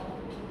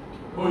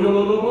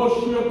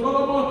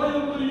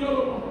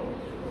 오요로로모시아타라마하얀드리아라마.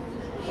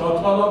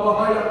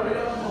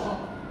 샤타라바하야케야마.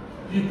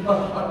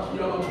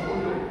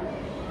 이카샤티야라모호요.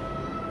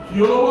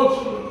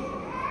 히아라모시.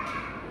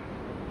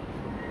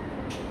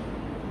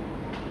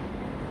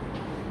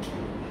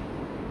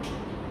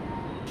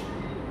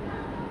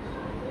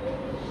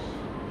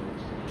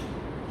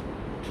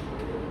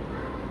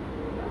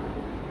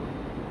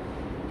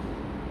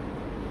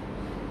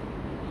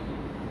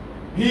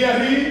 Hear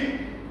he,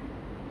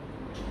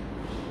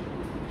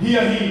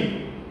 hear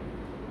he.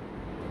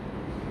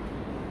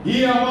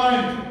 Hear my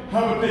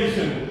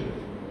habitation.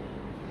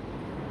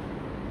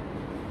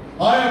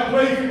 I have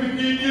placed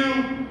within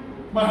you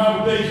my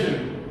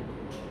habitation.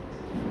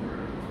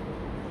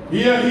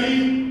 Hear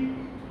he,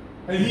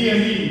 and hear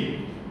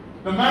he.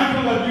 The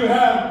mantle that you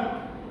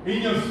have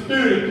in your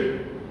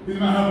spirit is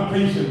my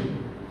habitation.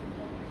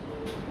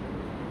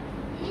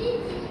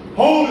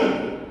 Hold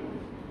it,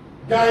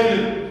 guide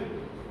it,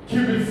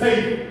 keep it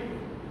safe.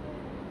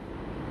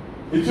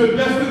 It's your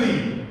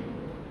destiny.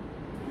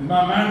 It's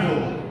my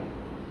mantle.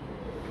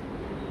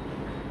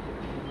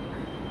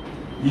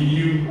 In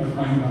you as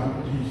my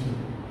habitation.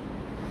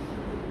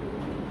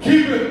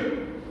 Keep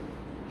it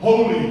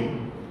holy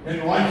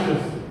and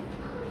righteous.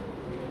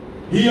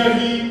 Hear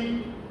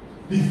ye,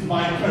 this is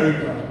my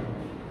character.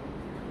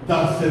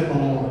 Thus said the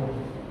Lord.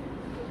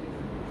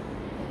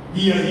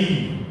 Hear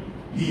ye,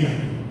 hear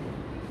ye.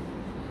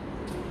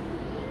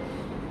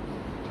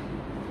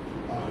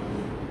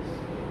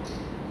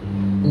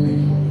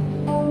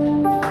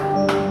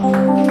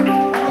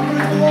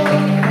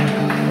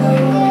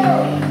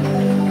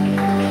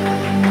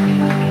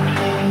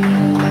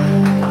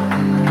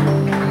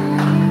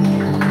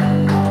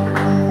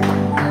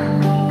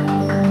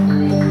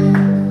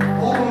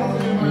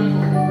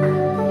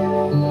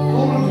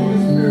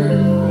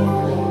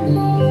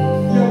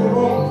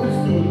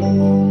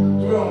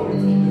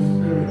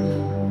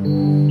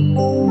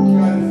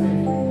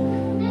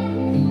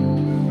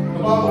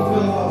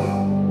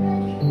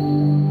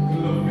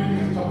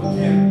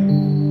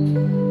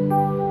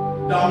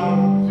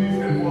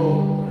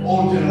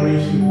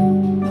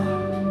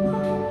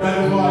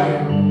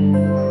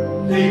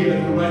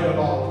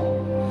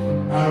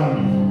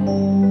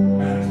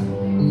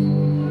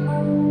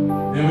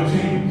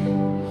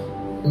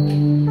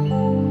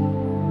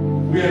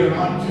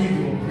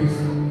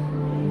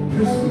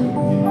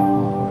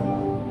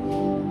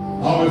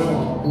 Our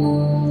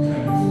song.